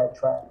you on the right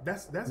track.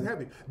 That's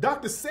heavy.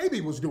 Dr.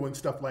 Sebi was doing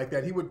stuff like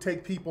that. He would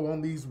take people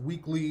on these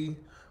weekly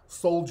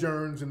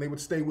sojourns and they would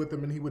stay with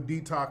him and he would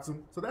detox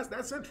them. So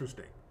that's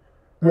interesting.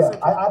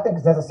 I think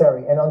it's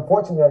necessary. And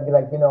unfortunately,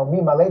 like, me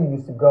and my lady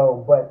used to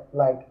go, but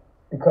like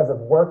because of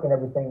work and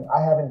everything,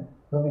 I haven't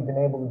really been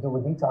able to do a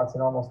detox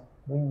in almost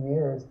 3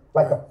 years,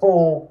 like a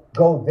full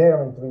go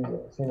there in 3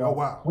 years. Oh,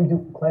 wow. We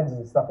do cleanses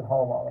and stuff at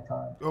home all the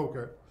time.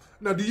 Okay.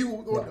 Now,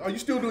 are you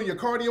still doing your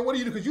cardio? What do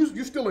you do? Because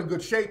you're still in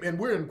good shape, and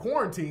we're in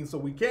quarantine, so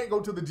we can't go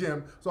to the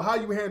gym. So how are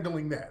you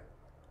handling that?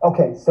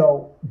 Okay,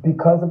 so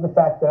because of the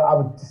fact that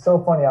it's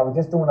so funny, I was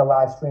just doing a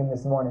live stream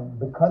this morning.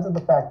 Because of the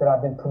fact that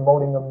I've been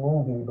promoting a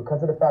movie,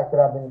 because of the fact that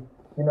I've been,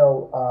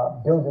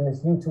 building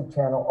this YouTube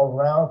channel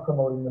around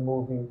promoting the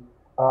movie,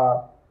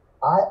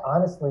 I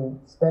honestly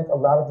spent a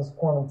lot of this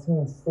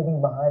quarantine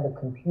sitting behind a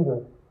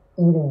computer,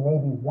 eating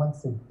maybe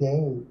once a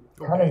day,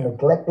 kind of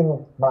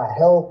neglecting my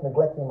health,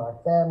 neglecting my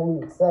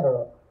family,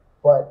 etc.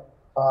 But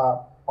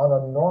on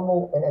a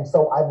normal, and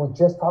so I was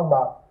just talking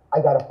about, I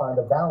got to find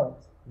a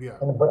balance. Yeah.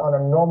 But on a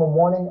normal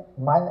morning,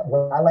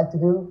 what I like to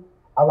do,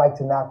 I like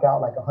to knock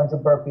out like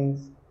 100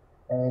 burpees,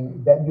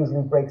 and that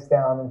usually breaks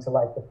down into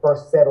like the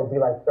first set will be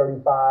like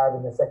 35,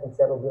 and the second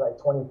set will be like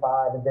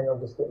 25, and then it'll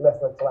just get less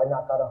until I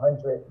knock out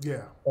 100.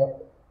 Yeah. And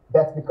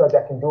that's because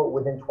I can do it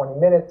within 20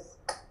 minutes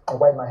and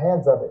wipe my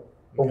hands of it.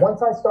 But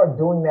once I start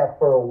doing that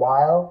for a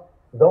while,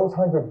 those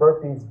 100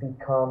 burpees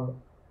become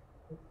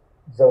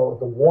the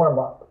warm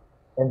up,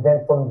 and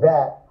then from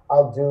that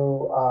I'll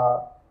do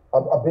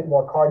a bit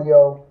more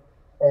cardio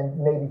and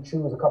maybe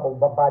choose a couple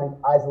of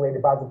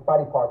isolated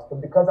body parts. But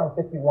because I'm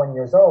 51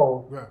 years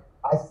old,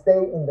 I stay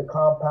in the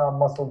compound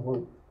muscle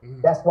group.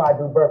 That's why I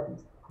do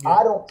burpees.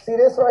 I don't see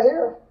this right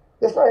here.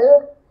 This right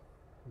here.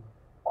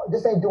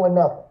 This ain't doing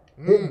nothing.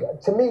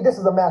 To me, this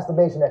is a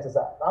masturbation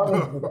exercise. I don't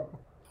need to do that.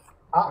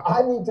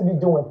 I need to be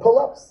doing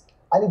pull-ups.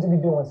 I need to be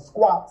doing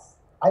squats.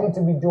 I need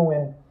to be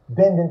doing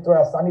bend and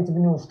thrust. I need to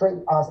be doing straight,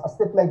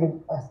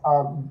 stiff-legged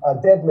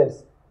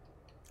deadlifts.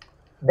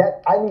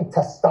 That I need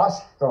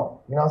testosterone.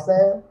 You know what I'm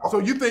saying? So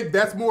you think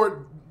that's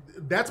more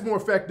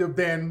effective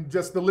than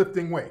just the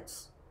lifting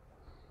weights?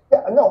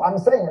 Yeah, no, I'm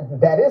saying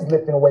that is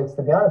lifting weights,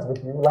 to be honest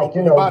with you. Like,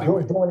 you know,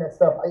 doing that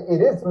stuff,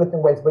 it is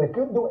lifting weights. But if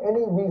you do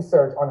any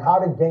research on how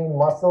to gain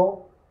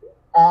muscle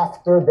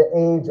after the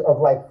age of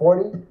like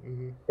 40,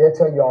 they'll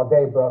tell you all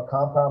day, bro,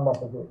 compound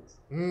muscle groups.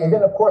 And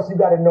then, of course, you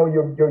got to know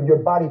your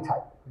body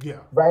type. Yeah.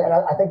 Right? And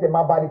I think that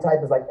my body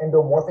type is like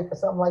endomorphic or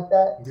something like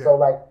that. Yeah. So,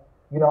 like,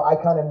 you know, I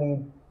kind of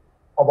need,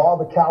 of all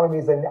the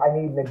calories that I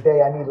need in a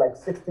day, I need like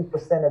 60%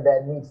 of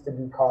that needs to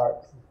be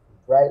carbs,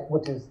 right?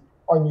 Which is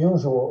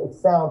unusual. It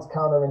sounds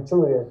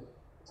counterintuitive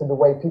to the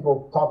way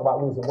people talk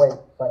about losing weight.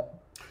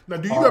 But now,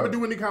 do you ever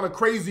do any kind of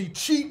crazy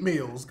cheat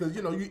meals? Because,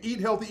 you know, you eat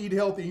healthy,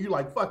 and you're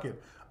like, fuck it,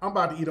 I'm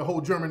about to eat a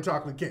whole German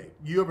chocolate cake.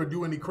 You ever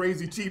do any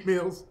crazy cheat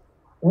meals?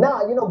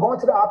 Nah, you know, going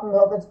to the Optimum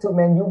Health Institute,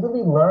 man, you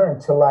really learn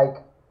to like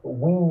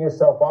wean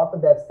yourself off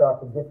of that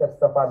stuff and get that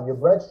stuff out of your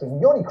bloodstream.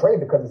 You only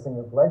crave it because it's in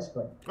your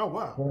bloodstream. Oh,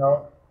 wow. You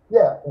know?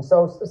 Yeah, and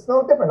so it's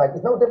no different. Like,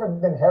 it's no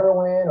different than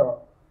heroin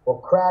or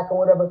crack or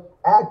whatever.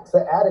 Addicts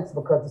are addicts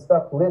because the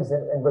stuff lives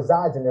and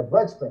resides in their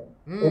bloodstream.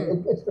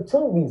 It's for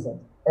two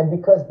reasons. And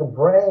because the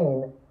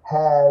brain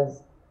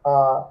has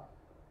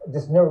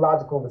this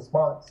neurological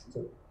response to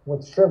it.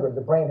 With sugar,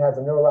 the brain has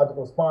a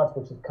neurological response,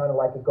 which is kind of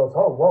like it goes,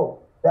 oh, whoa,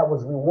 that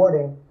was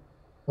rewarding,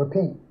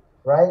 repeat,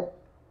 right?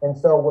 And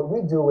so what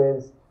we do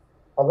is,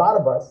 a lot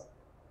of us,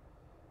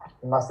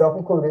 myself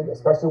included,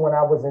 especially when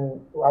I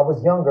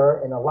was younger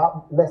and a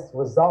lot less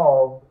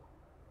resolved,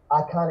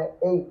 I kind of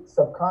ate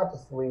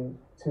subconsciously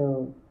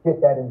to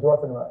get that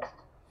endorphin rush.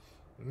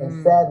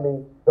 And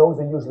sadly, those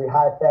are usually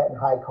high fat and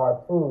high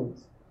carb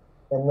foods.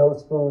 And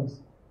those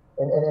foods,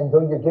 and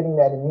though you're getting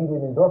that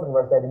immediate endorphin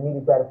rush, that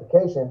immediate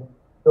gratification,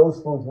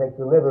 those foods make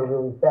your liver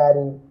really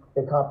fatty,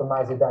 they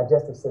compromise your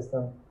digestive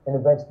system, and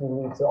eventually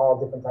lead to all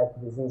different types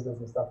of diseases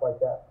and stuff like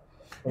that.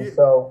 And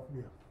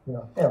you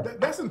know,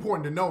 that's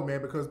important to know,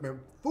 man, because, man,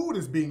 food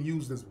is being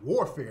used as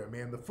warfare,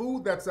 man. The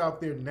food that's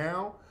out there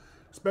now,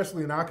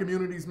 especially in our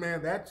communities,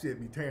 man, that shit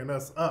be tearing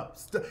us up.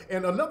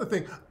 And another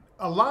thing,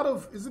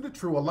 isn't it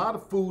true, a lot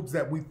of foods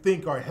that we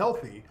think are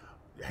healthy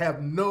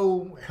have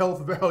no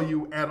health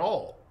value at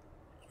all?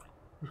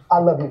 I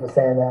love you for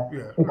saying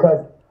that.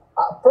 Because,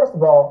 first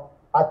of all,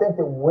 I think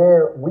that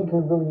where we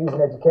could really use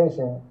an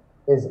education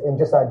is in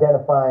just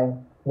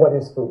identifying what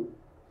is food.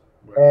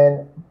 Right.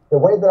 And the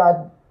way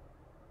that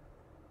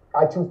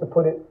I choose to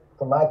put it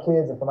for my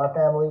kids and for my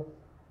family,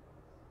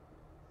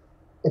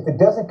 if it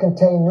doesn't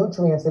contain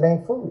nutrients, it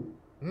ain't food.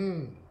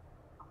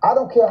 I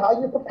don't care how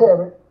you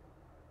prepare it.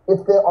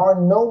 If there are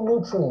no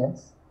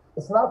nutrients,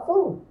 it's not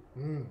food.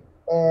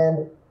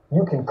 And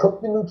you can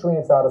cook the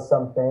nutrients out of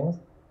some things.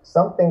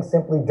 Some things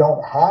simply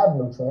don't have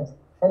nutrients,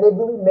 and they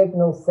really make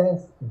no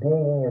sense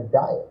being in your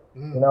diet,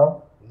 you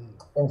know?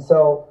 And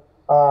so,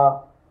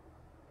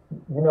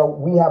 you know,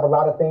 we have a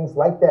lot of things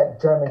like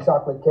that German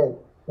chocolate cake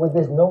where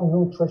there's no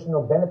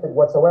nutritional benefit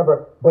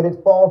whatsoever, but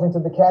it falls into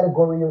the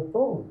category of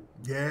food.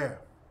 Yeah.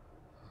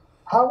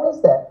 How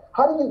is that?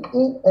 How do you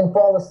eat and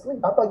fall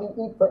asleep? I thought you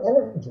eat for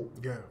energy.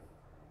 Yeah.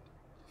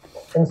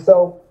 And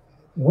so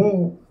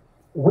we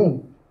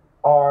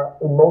are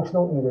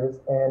emotional eaters.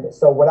 And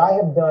so what I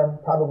have done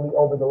probably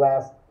over the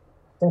last,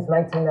 since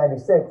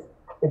 1996,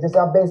 is just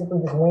I basically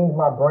just weaned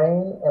my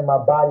brain and my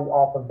body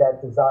off of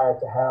that desire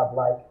to have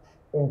like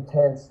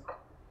intense,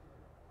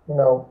 you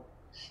know,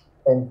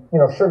 and, you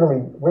know,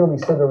 really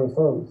sugary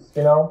foods,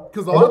 you know?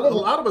 Because a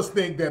lot of us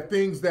think that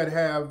things that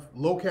have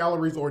low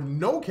calories or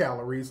no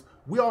calories,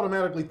 we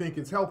automatically think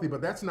it's healthy, but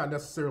that's not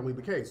necessarily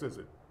the case, is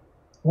it?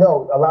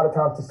 No, a lot of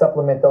times to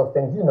supplement those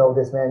things, you know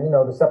this, man, you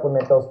know, to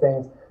supplement those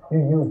things, you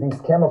use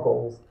these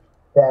chemicals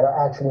that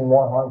are actually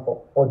more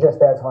harmful or just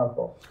as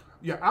harmful.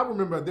 Yeah, I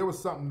remember there was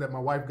something that my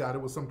wife got.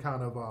 It was some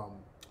kind of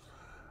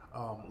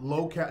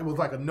it was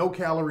like a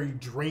no-calorie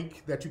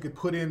drink that you could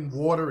put in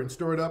water and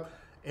stir it up.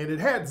 And it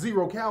had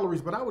 0 calories,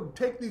 but I would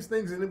take these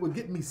things and it would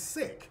get me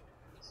sick.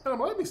 And I'm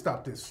like, let me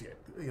stop this shit,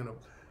 you know.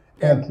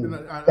 And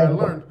I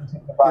learned,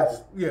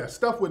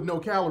 stuff with no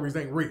calories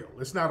ain't real.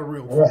 It's not a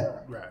real food,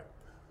 right?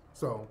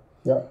 So,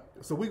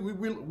 so we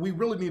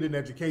really need an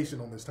education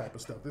on this type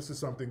of stuff. This is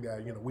something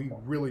that, you know, we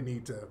really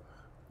need to,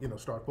 you know,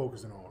 start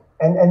focusing on.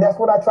 And that's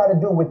what I try to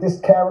do with this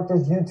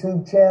character's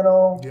YouTube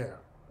channel. Yeah.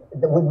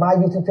 With my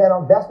YouTube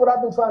channel, that's what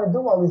I've been trying to do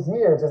all these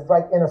years. It's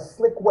like in a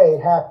slick way,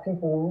 have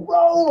people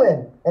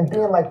rolling and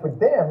being like, but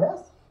damn,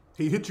 that's...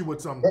 He hit you with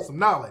some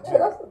knowledge. Yeah,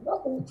 that's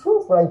the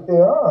truth right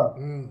there, huh?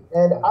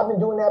 And I've been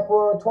doing that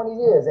for 20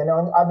 years. And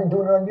I've been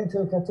doing it on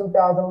YouTube since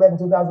 2011,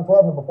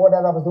 2012. And before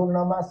that, I was doing it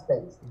on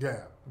MySpace.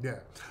 Yeah.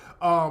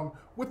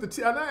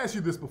 And I asked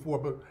you this before,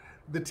 but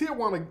the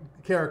Tijuana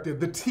character,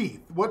 the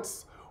teeth,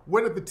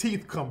 where did the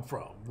teeth come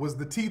from? Was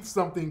the teeth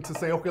something to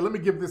say, okay, let me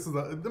give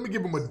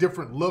him a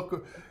different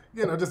look,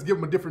 you know, just give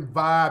him a different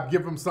vibe,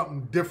 give him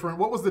something different?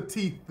 What was the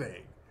teeth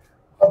thing?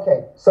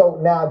 Okay, so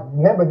now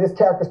remember this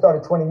character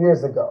started 20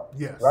 years ago.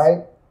 Yes.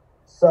 Right?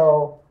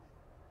 So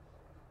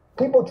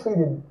people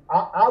treated,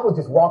 I was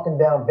just walking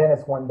down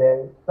Venice one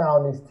day,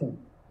 found these teeth.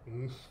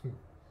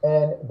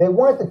 And they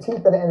weren't the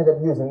teeth that I ended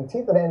up using. The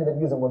teeth that I ended up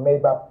using were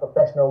made by a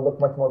professional, look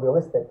much more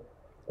realistic.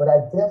 But I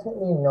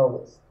definitely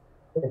noticed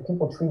that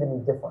people treated me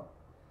different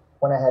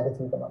when I had the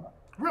teeth in my mouth.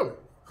 Really?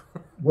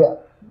 Yeah.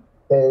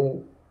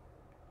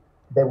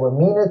 They were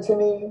meaner to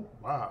me.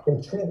 Wow.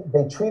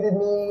 They treated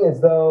me as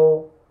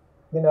though,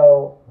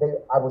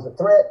 I was a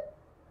threat.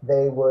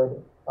 They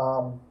would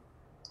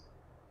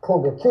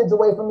pull their kids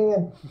away from me,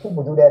 and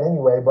people do that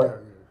anyway,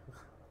 but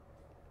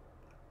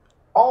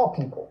all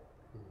people.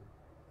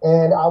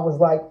 And I was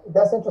like,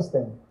 that's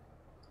interesting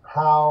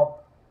how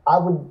I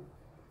would,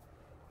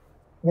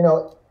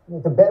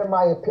 the better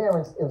my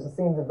appearance, it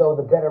seemed as though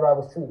the better I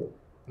was treated.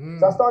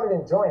 So I started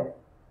enjoying it.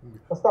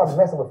 I started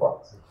messing with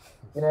folks.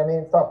 You know what I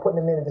mean? Start putting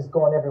them in and just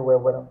going everywhere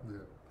with them. Yeah.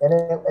 And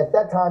then at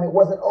that time, it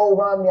wasn't, oh,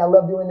 Romney, I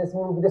love you in this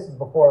movie. This is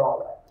before all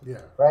that.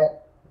 Yeah. Right?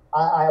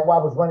 I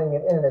was running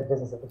an internet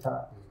business at the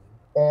time.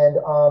 And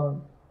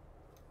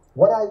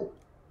what I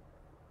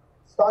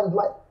started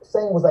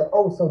saying was like,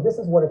 oh, so this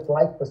is what it's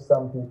like for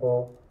some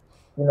people,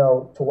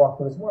 to walk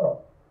through this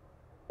world.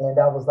 And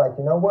I was like,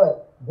 you know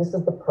what? This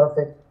is the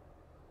perfect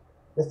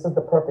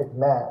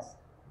mask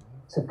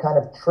to kind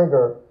of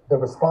trigger the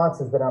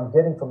responses that I'm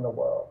getting from the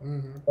world.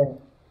 And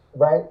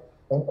right?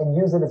 And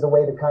use it as a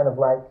way to kind of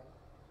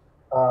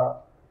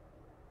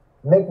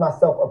make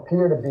myself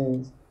appear to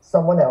be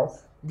someone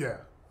else. Yeah.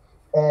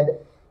 And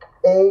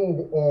aid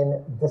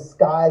in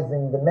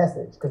disguising the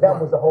message. Because that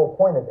was the whole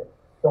point of it.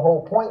 The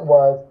whole point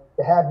was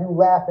to have you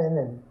laughing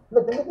and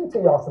look, let me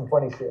tell y'all some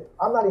funny shit.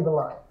 I'm not even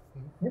lying.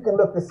 You can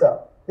look this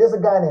up. There's a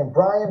guy named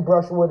Brian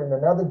Brushwood and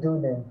another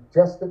dude named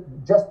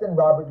Justin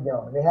Robert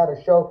Young. And they have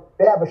a show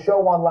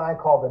online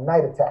called The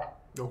Night Attack.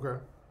 Okay.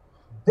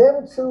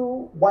 Them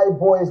two white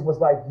boys was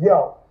like,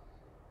 yo,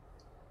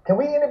 can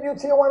we interview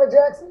Tijuana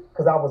Jackson?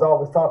 Because I was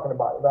always talking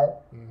about it, right?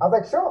 I was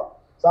like, sure.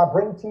 So I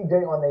bring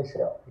TJ on their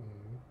show.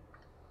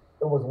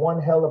 It was one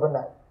hell of a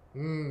night.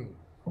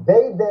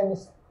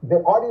 The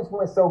audience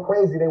went so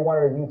crazy they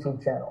wanted a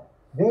YouTube channel.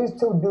 These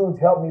two dudes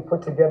helped me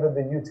put together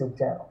the YouTube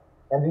channel.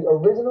 And the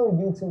original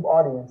YouTube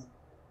audience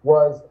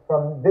was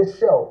from this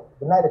show,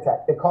 The Night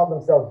Attack. They called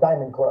themselves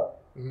Diamond Club.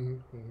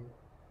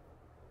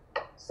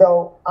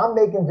 So I'm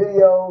making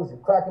videos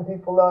and cracking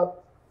people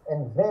up.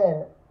 And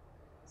then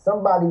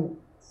somebody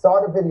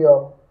saw the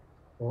video,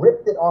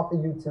 ripped it off of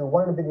YouTube,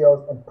 one of the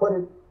videos, and put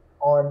it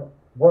on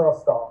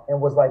WorldStar and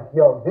was like,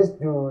 yo, this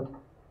dude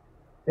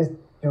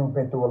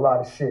been through a lot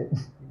of shit.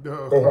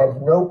 They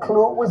had no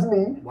clue it was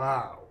me.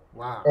 Wow.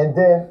 And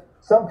then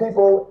some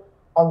people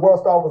on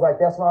WorldStar was like,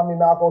 that's Romney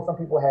Malco. Some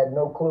people had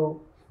no clue.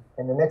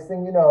 And the next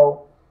thing you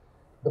know,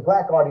 the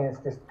black audience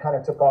just kind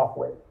of took off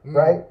with it,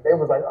 right? They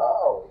was like,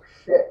 oh,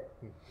 shit.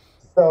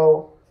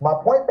 So my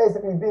point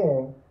basically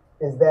being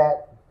is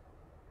that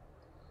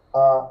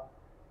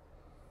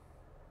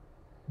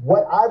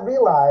what I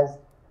realized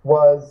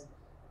was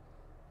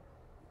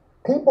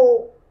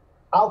people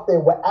out there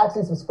were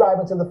actually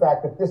subscribing to the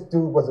fact that this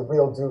dude was a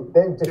real dude.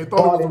 They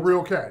thought he was a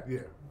real cat,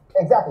 yeah.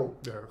 Exactly.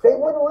 Yeah. They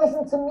wouldn't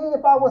listen to me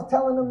if I was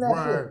telling them that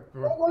shit. They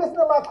wouldn't listen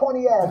to my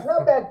corny ass.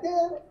 Not back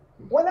then.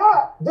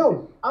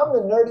 I'm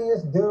the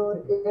nerdiest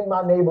dude in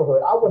my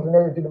neighborhood. I was the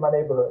nerdiest dude in my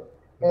neighborhood.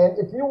 And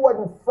if you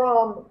wasn't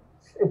from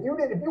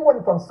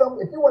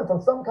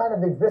some kind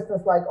of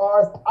existence like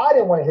ours, I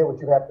didn't want to hear what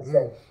you had to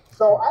say.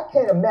 So I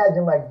can't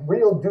imagine like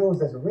real dudes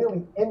that's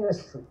really in the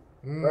street,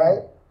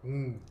 right?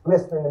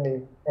 Listening to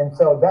me. And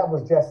so that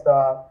was just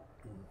that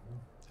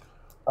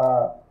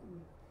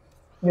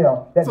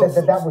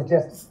was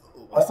just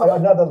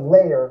another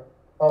layer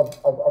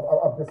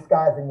of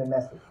disguising the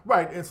message.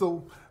 Right, and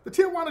so the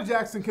Tijuana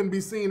Jackson can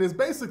be seen as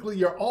basically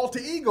your alter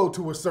ego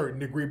to a certain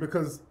degree,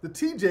 because the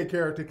TJ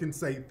character can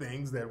say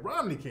things that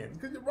Romney can't.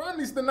 Because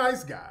Romney's the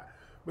nice guy,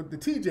 but the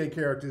TJ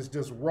character is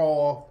just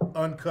raw,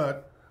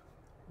 uncut,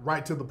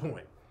 right to the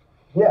point.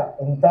 Yeah,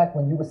 in fact,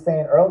 when you were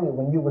saying earlier,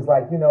 when you was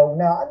like, now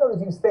I know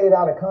that you stayed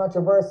out of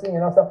controversy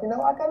and all stuff, I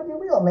gotta be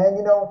real,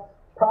 man.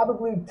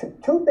 Probably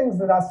two things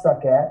that I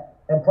suck at,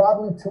 and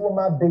probably two of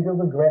my bigger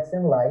regrets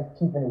in life,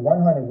 keeping it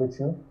 100 with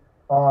you.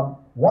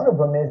 One of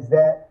them is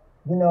that,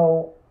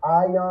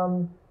 I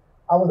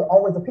was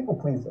always a people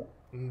pleaser,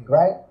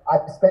 right? I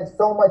spent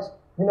so much,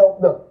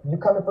 look, you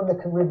coming from the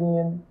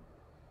Caribbean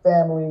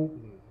family,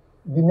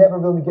 you never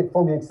really get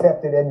fully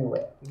accepted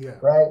anywhere,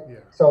 right?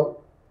 Yeah.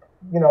 So,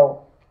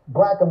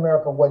 Black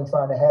America wasn't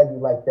trying to have you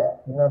like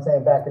that, you know what I'm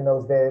saying, back in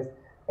those days.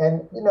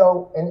 And,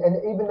 and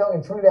even though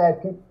in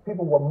Trinidad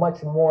people were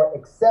much more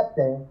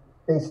accepting,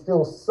 they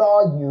still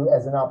saw you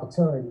as an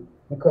opportunity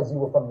because you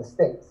were from the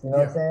States, you know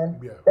what I'm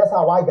saying? Yeah. That's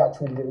how I got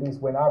treated, at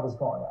least when I was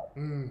growing up.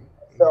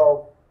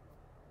 So,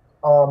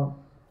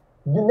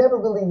 you never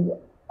really,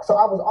 so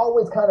I was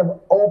always kind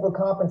of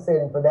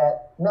overcompensating for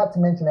that, not to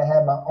mention I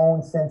had my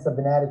own sense of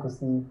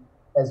inadequacy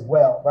as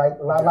well, right?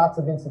 Lots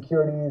of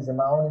insecurities and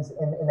my own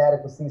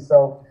inadequacy.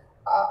 So,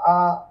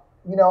 I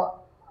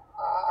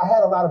I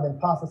had a lot of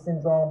imposter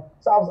syndrome,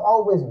 so I was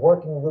always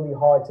working really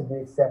hard to be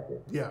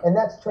accepted. Yeah. And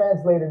that's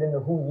translated into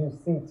who you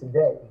see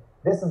today.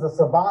 This is a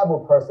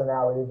survival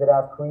personality that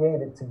I've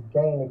created to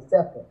gain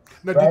acceptance.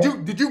 Now,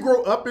 right? did you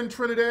grow up in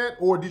Trinidad,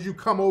 or did you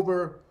come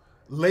over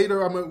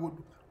later? I mean,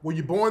 were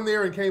you born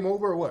there and came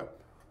over, or what?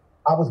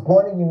 I was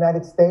born in the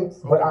United States,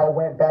 but I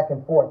went back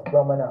and forth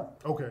growing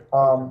up. Okay.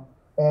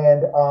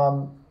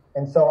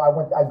 And so I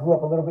grew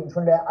up a little bit in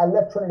Trinidad. I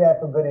left Trinidad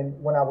for good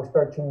when I was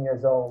 13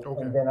 years old,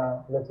 and then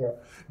I lived here.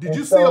 Did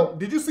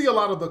you see a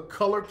lot of the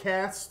color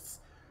casts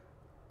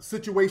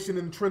situation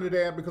in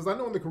Trinidad? Because I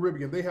know in the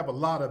Caribbean they have a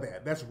lot of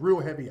that. That's real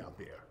heavy out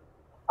there.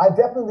 I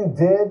definitely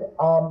did.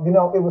 You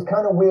know, it was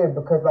kind of weird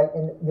because, like,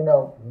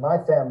 my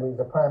family is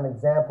a prime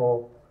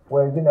example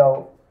where,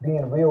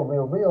 being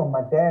real,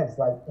 my dad's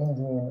like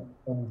Indian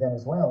and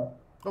Venezuelan.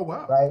 Oh,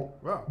 wow. Right?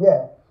 Wow.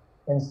 Yeah.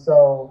 And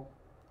so,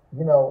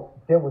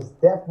 there was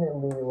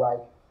definitely like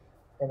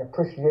an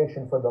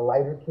appreciation for the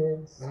lighter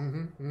kids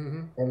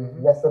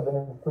and less of an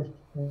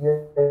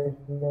appreciation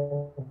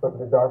for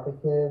the darker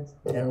kids.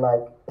 Yeah. And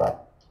like,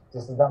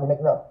 this is not me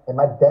making up. And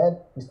my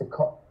dad used to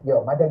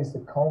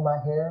comb my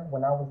hair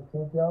when I was a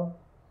kid, yo.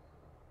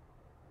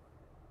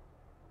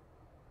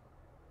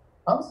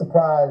 I'm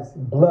surprised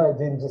blood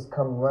didn't just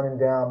come running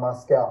down my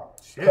scalp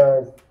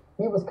because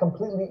he was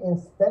completely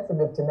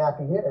insensitive to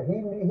nappy hair.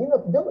 He knew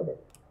what to do with it.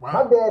 Wow.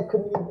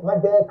 My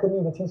dad couldn't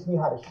even teach me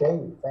how to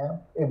shave, fam.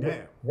 He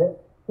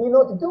knew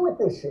what to do with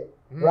this shit,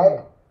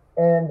 right?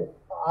 And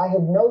I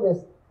had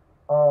noticed,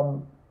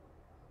 but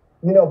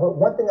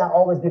one thing I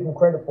always give him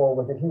credit for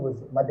was that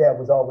my dad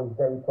was always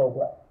very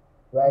pro-black,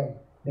 right?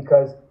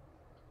 Because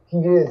he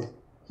is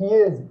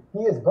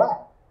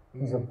black.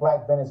 He's a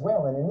black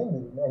Venezuelan and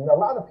Indian. And a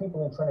lot of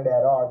people in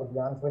Trinidad are, to be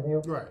honest with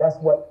you. Right. That's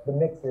what the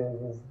mix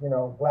is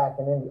black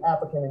and Indian,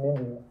 African and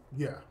Indian.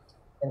 Yeah.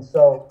 And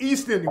so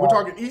East Indian, we're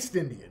talking East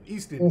Indian.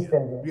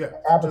 Yeah.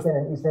 African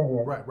and East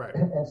Indian. Right.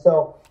 And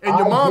so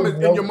your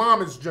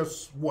mom is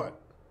just what?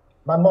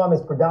 My mom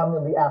is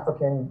predominantly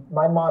African.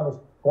 My mom is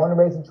born and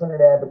raised in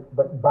Trinidad,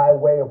 but by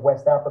way of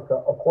West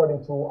Africa,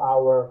 according to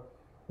our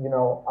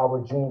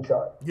gene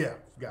chart. Yeah,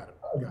 got it.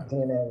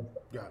 DNA.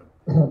 Got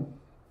it.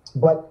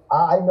 But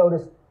I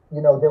noticed,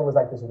 there was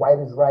like this white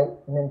is right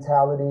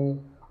mentality.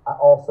 I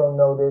also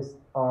noticed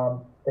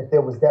that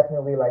there was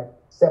definitely like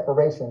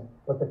separation.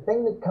 But the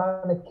thing that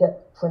kind of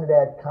kept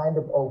Trinidad kind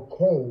of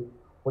okay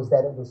was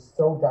that it was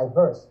so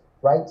diverse,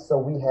 right? So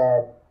we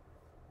had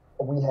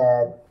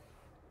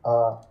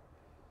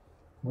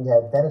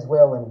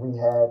Venezuelan, we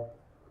had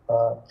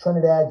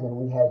Trinidadian,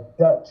 we had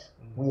Dutch,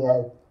 we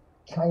had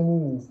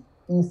Chinese,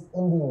 East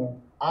Indian,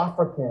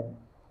 African.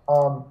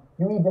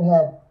 You even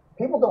had,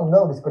 people don't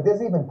know this, but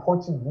there's even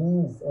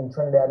Portuguese in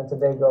Trinidad and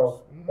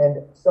Tobago.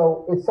 And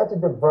so it's such a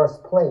diverse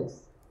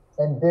place.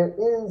 And there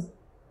is,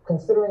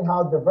 considering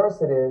how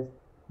diverse it is,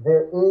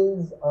 there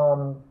is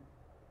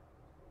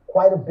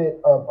quite a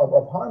bit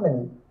of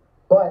harmony.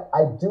 But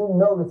I do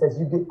notice as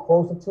you get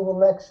closer to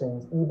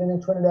elections, even in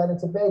Trinidad and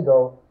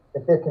Tobago,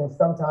 that there can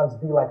sometimes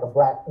be like a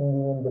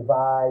black-Indian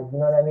divide, you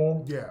know what I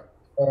mean? Yeah.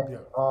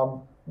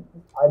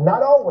 And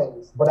not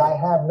always, but I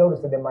have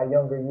noticed it in my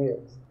younger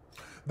years.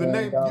 The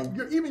name,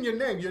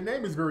 your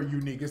name is very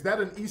unique. Is that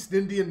an East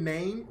Indian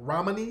name,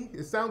 Romany?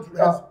 It sounds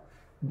has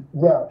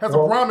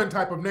a Brahmin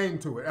type of name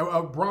to it,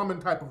 a Brahmin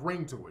type of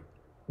ring to it.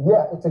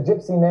 Yeah, it's a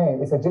gypsy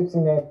name. It's a gypsy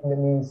name that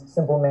means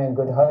simple man,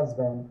 good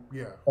husband.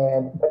 Yeah.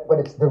 But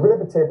it's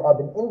derivative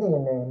of an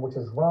Indian name, which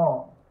is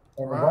Ram.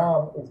 And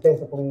Ram is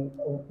basically,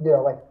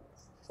 like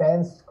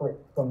Sanskrit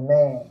for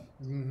man.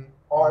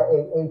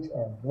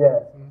 R-A-H-M.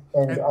 Yes.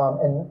 And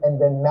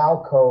then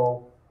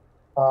Malco.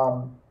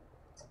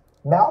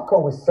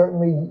 Malco is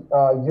certainly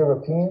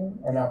European,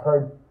 and I've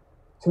heard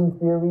two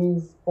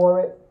theories for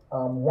it.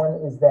 One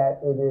is that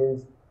it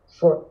is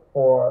short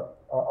for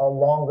a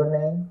longer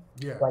name,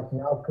 like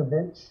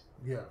Malkovich.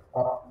 Yeah.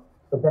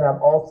 But then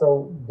I've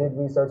also did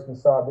research and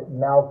saw that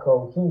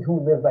Malco, he who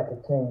lives like a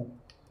king,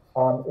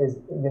 is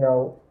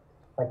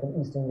like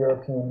an Eastern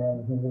European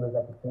man, he who lives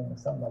like a king, or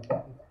something like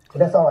that. But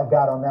that's all I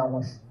got on that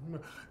one.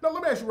 Now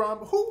let me ask you, Ron,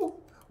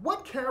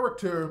 what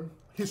character,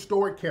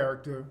 historic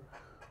character,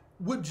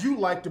 would you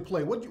like to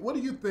play? What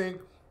do you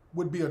think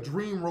would be a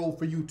dream role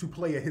for you to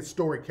play a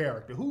historic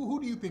character? Who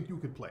do you think you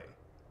could play?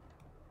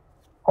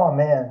 Oh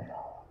man,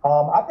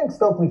 I think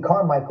Stokely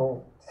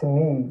Carmichael, to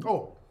me,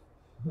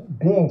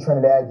 being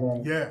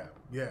Trinidadian,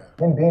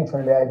 him being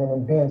Trinidadian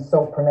and being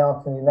so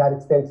pronounced in the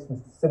United States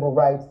and civil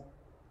rights,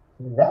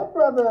 that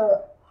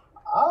brother,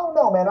 I don't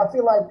know, man. I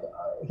feel like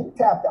he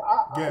tapped.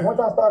 Once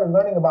I started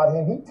learning about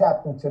him, he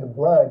tapped into the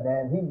blood,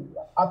 man.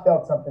 I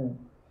felt something.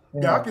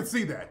 I can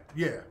see that.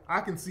 Yeah,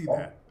 I can see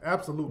that.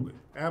 Absolutely.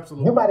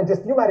 You might have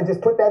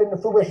just put that into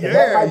fruition.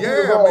 Yeah,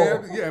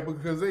 man. Yeah,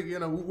 because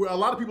a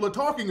lot of people are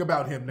talking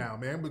about him now,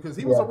 man, because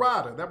he was a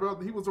rider. That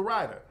brother, he was a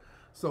rider.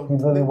 So he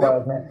really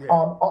was, man. Yeah.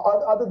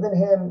 Other than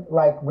him,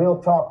 like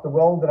real talk, the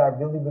role that I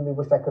really, really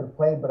wish I could have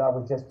played, but I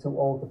was just too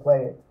old to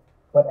play it.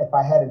 But if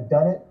I had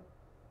done it,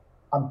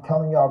 I'm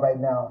telling y'all right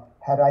now,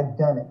 had I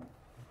done it,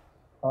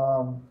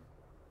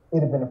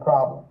 it'd have been a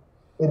problem.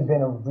 It'd have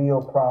been a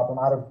real problem.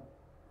 I'd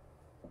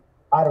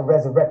have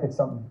resurrected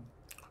something.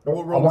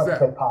 What role is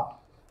that? I want to play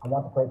Pop. I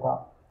want to play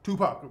Pop.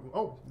 Tupac.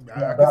 Oh,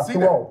 yeah, I can see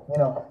that. Old, you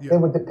know, they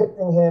were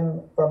depicting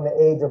him from the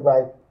age of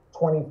like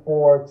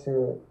 24 to,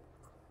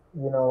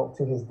 you know,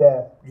 to his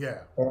death. Yeah.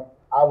 And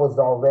I was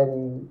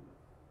already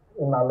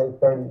in my late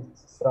 30s,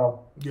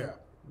 so. Yeah.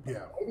 I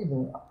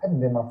haven't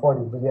been in my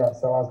 40s, but yeah,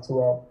 so I was too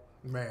old.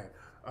 Man.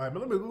 All right,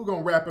 but we're going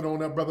to wrap it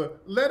on up, brother.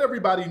 Let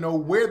everybody know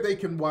where they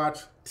can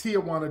watch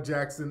Tijuana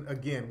Jackson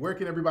again. Where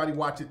can everybody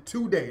watch it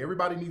today?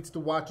 Everybody needs to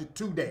watch it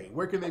today.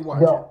 Where can they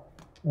watch it?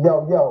 Yo,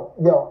 I'm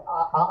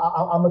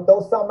going to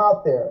throw something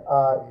out there.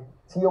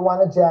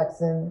 Tijuana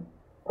Jackson,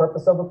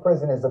 Purpose of a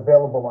Prison is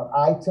available on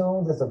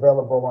iTunes. It's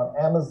available on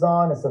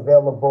Amazon. It's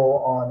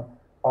available on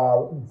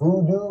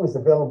Vudu. It's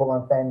available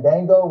on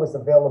Fandango. It's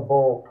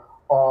available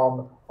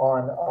on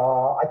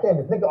I can't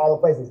even think of all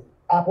the places.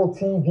 Apple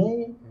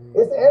TV.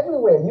 It's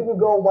everywhere. You can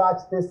go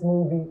watch this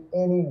movie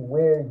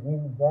anywhere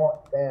you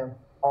want, fam.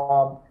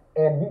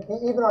 And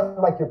even on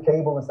like your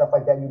cable and stuff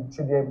like that, you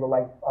should be able to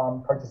like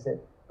purchase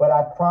it. But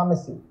I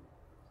promise you,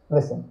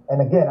 listen. And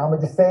again, I'm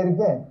gonna just say it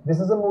again. This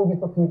is a movie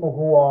for people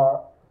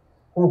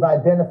who've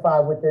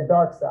identified with their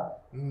dark side.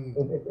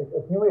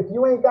 If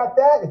you ain't got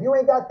that, if you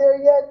ain't got there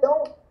yet,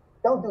 don't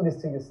do this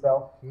to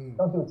yourself.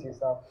 Don't do it to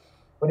yourself.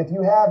 But if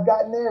you have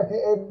gotten there, if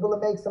you're able to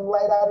make some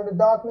light out of the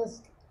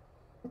darkness,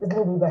 this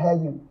movie will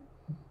have you.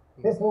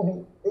 This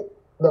movie,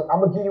 look, I'm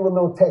going to give you a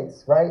little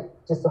taste, right?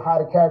 Just so how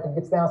the character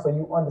gets down so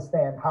you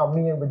understand how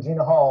me and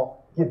Regina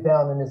Hall get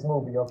down in this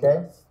movie,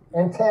 okay?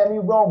 And Tammy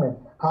Roman,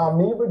 how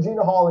me,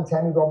 Regina Hall, and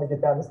Tammy Roman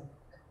get down in this.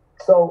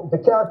 So the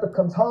character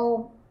comes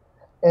home,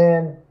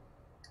 and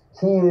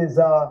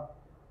the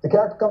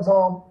character comes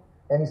home,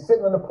 and he's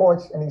sitting on the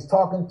porch, and he's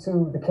talking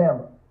to the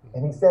camera.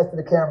 And he says to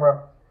the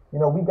camera, you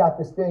know, we got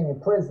this thing in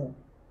prison.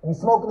 And he's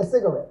smoking a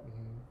cigarette.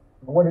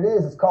 And what it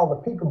is, it's called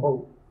a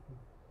peekaboo.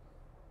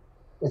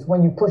 It's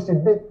when you push your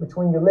dick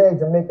between your legs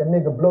and make a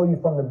nigga blow you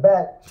from the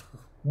back.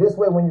 This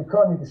way, when you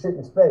come, you can shit in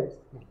his face.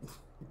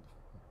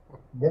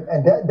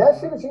 And that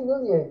shit is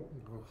humiliating.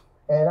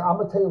 And I'm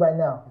going to tell you right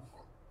now,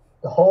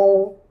 the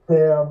whole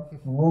damn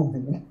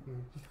movie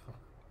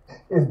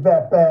is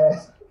that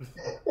bad.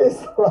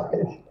 It's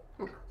like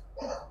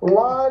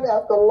line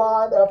after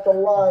line after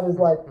line is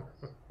like,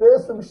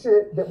 there's some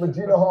shit that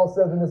Regina Hall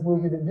says in this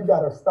movie that you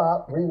gotta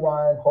stop,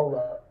 rewind, hold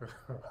up.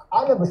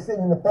 I remember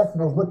sitting in the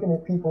festivals looking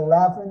at people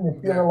laughing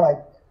and feeling like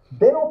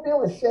they don't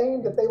feel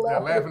ashamed that they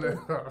laugh. They're laughing at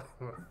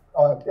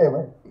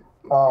anyway.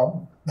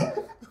 Well,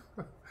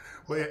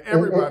 yeah,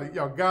 everybody,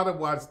 y'all gotta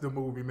watch the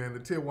movie, man. The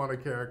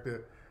Tijuana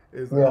character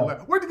is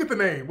hilarious. Where'd you get the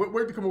name?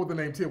 Where'd you come up with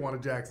the name Tijuana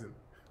Jackson?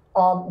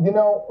 You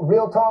know,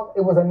 real talk,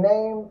 it was a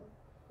name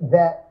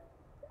that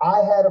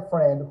I had a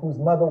friend whose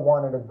mother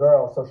wanted a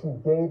girl, so she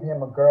gave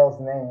him a girl's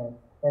name,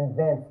 and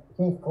then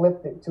he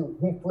flipped and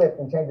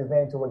changed his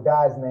name to a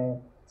guy's name.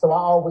 So I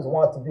always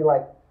wanted to be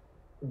like,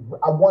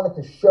 I wanted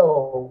to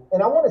show,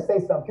 and I want to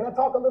say something. Can I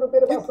talk a little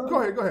bit about something?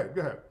 Go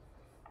ahead.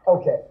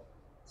 Okay.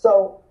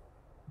 So,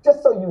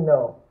 just so you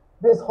know,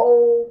 this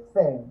whole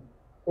thing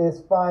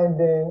is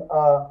finding,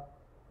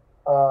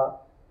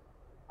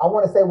 I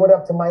want to say what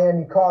up to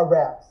Miami car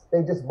wraps.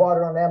 They just bought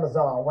it on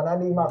Amazon. When I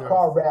need my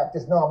car wrap,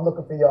 just know I'm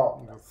looking for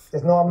y'all.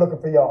 Just know I'm looking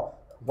for y'all.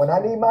 When I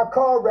need my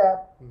car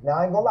wrap, now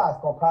I ain't gonna lie, it's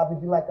gonna probably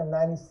be like a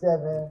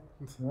 97,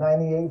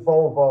 98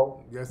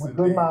 Volvo with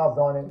good miles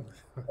on it.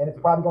 And it's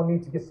probably gonna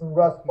need to get some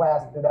rust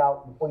plastered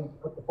out before you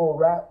put the full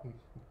wrap.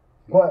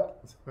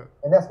 But,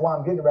 and that's why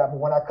I'm getting the wrap. But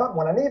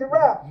when I need a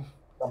wrap,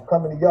 I'm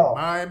coming to y'all.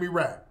 Miami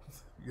wrap.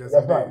 Yes,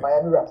 that's right,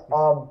 Miami wraps.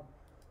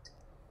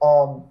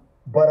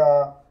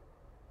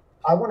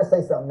 I want to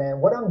say something, man.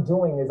 What I'm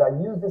doing is I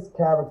use this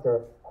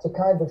character to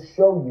kind of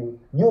show you,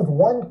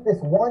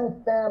 this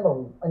one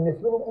family in this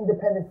little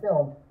independent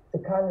film to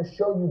kind of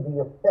show you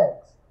the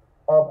effects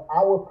of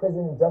our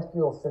prison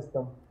industrial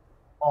system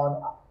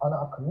on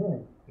our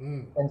community.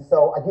 And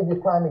so I give you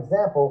a prime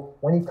example.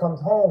 When he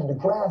comes home, the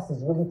grass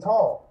is really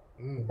tall.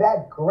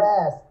 That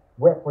grass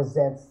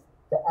represents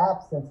the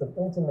absence of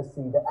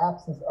intimacy, the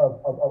absence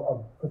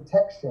of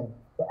protection,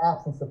 the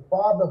absence of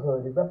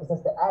fatherhood. It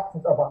represents the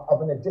absence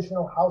of an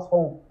additional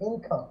household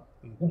income.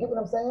 You get what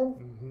I'm saying?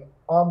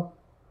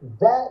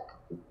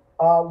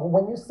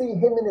 When you see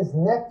him and his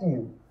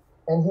nephew,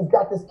 and he's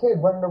got this kid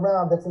running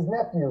around, that's his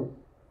nephew,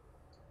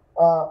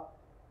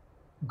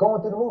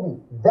 going through the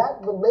movie, that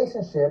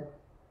relationship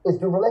is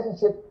the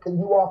relationship that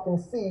you often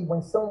see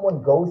when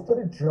someone goes to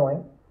the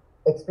joint,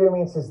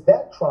 experiences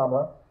that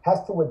trauma,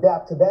 has to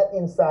adapt to that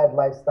inside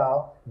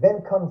lifestyle,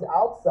 then comes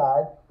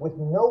outside with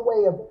no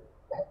real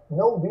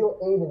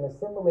aid in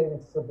assimilating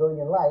to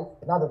civilian life,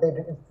 now that they've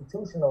been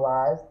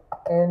institutionalized,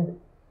 and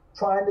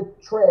trying to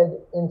tread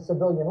in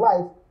civilian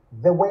life,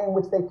 the way in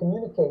which they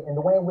communicate and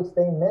the way in which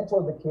they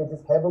mentor the kids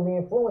is heavily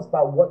influenced by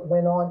what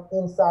went on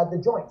inside the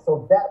joint.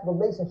 So that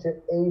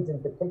relationship aids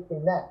in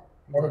depicting that.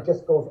 And it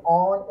just goes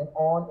on and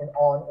on and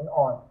on and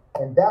on.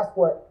 And that's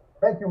what,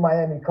 thank you,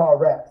 Miami Car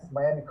Wraps.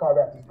 Miami Car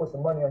Wraps, just put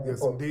some money on your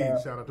books. Yes,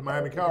 indeed. Shout out to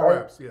Miami Car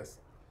Wraps, yes.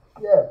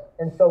 Yeah,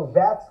 and so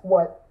that's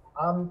what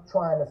I'm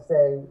trying to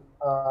say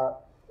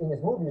in this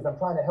movie is I'm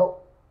trying to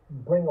help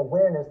bring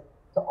awareness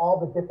to all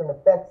the different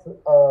effects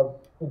of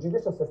the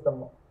judicial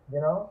system, you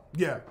know,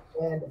 Yeah.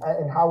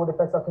 and how it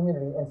affects our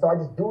community. And so I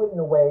just do it in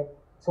a way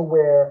to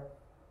where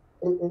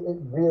it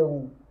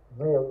really,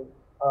 really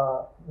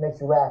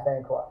makes you laugh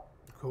and cry.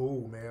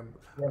 Cool, man.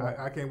 Yeah.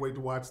 I can't wait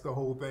to watch the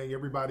whole thing.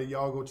 Everybody,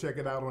 y'all go check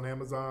it out on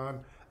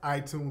Amazon,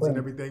 iTunes, Please. and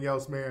everything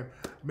else, man.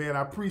 Man,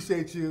 I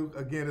appreciate you.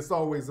 Again, it's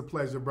always a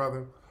pleasure,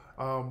 brother.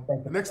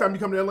 The next time you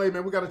come to LA,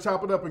 man, we got to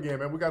chop it up again,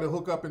 man. We got to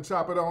hook up and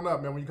chop it on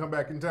up, man, when you come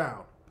back in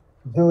town.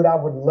 Dude, I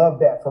would love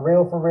that. For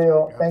real, for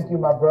real. Absolutely. Thank you,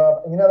 my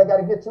bro. You know, I got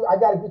to get you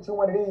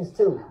one of these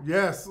too.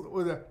 Yes.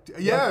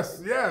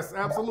 Yes,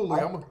 absolutely.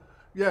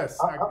 Yes.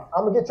 I'm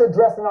going to get your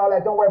address and all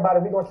that. Don't worry about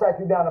it. We're going to track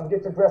you down. I'm going to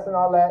get your address and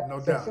all that. No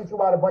doubt. Shoot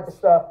you out a bunch of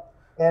stuff.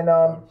 And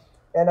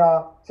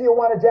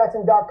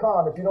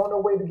TijuanaJackson.com. If you don't know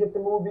where to get the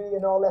movie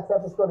and all that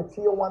stuff, just go to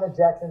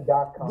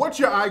TijuanaJackson.com. What's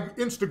your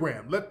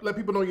Instagram? Let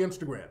people know your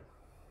Instagram.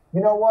 You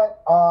know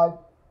what? Look,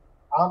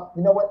 I'm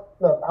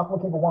going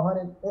to keep it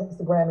 100.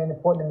 Instagram ain't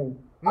important to me.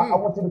 I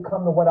want you to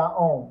come to what I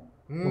own.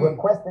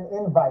 Request an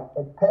invite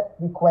at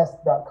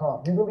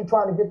peprequest.com. You really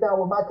trying to get down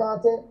with my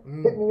content?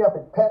 Hit me up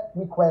at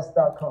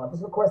peprequest.com.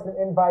 Just request an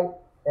invite,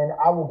 and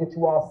I will get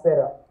you all set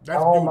up. I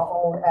own my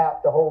own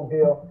app, the whole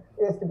deal.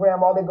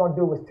 Instagram, all they're going to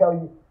do is tell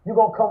you, you're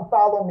going to come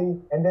follow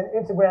me, and then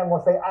Instagram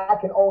will say, I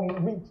can only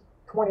reach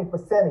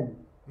 20% of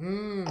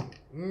you.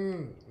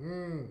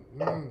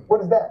 What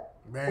is that?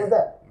 Man, what is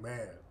that?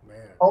 Man.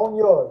 Own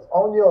yours.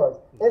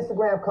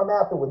 Instagram come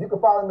afterwards. You can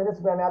follow me on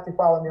Instagram after you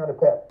follow me on the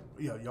Pep.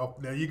 Yeah, y'all.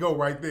 There you go,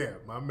 right there,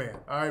 my man.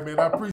 All right, man. I appreciate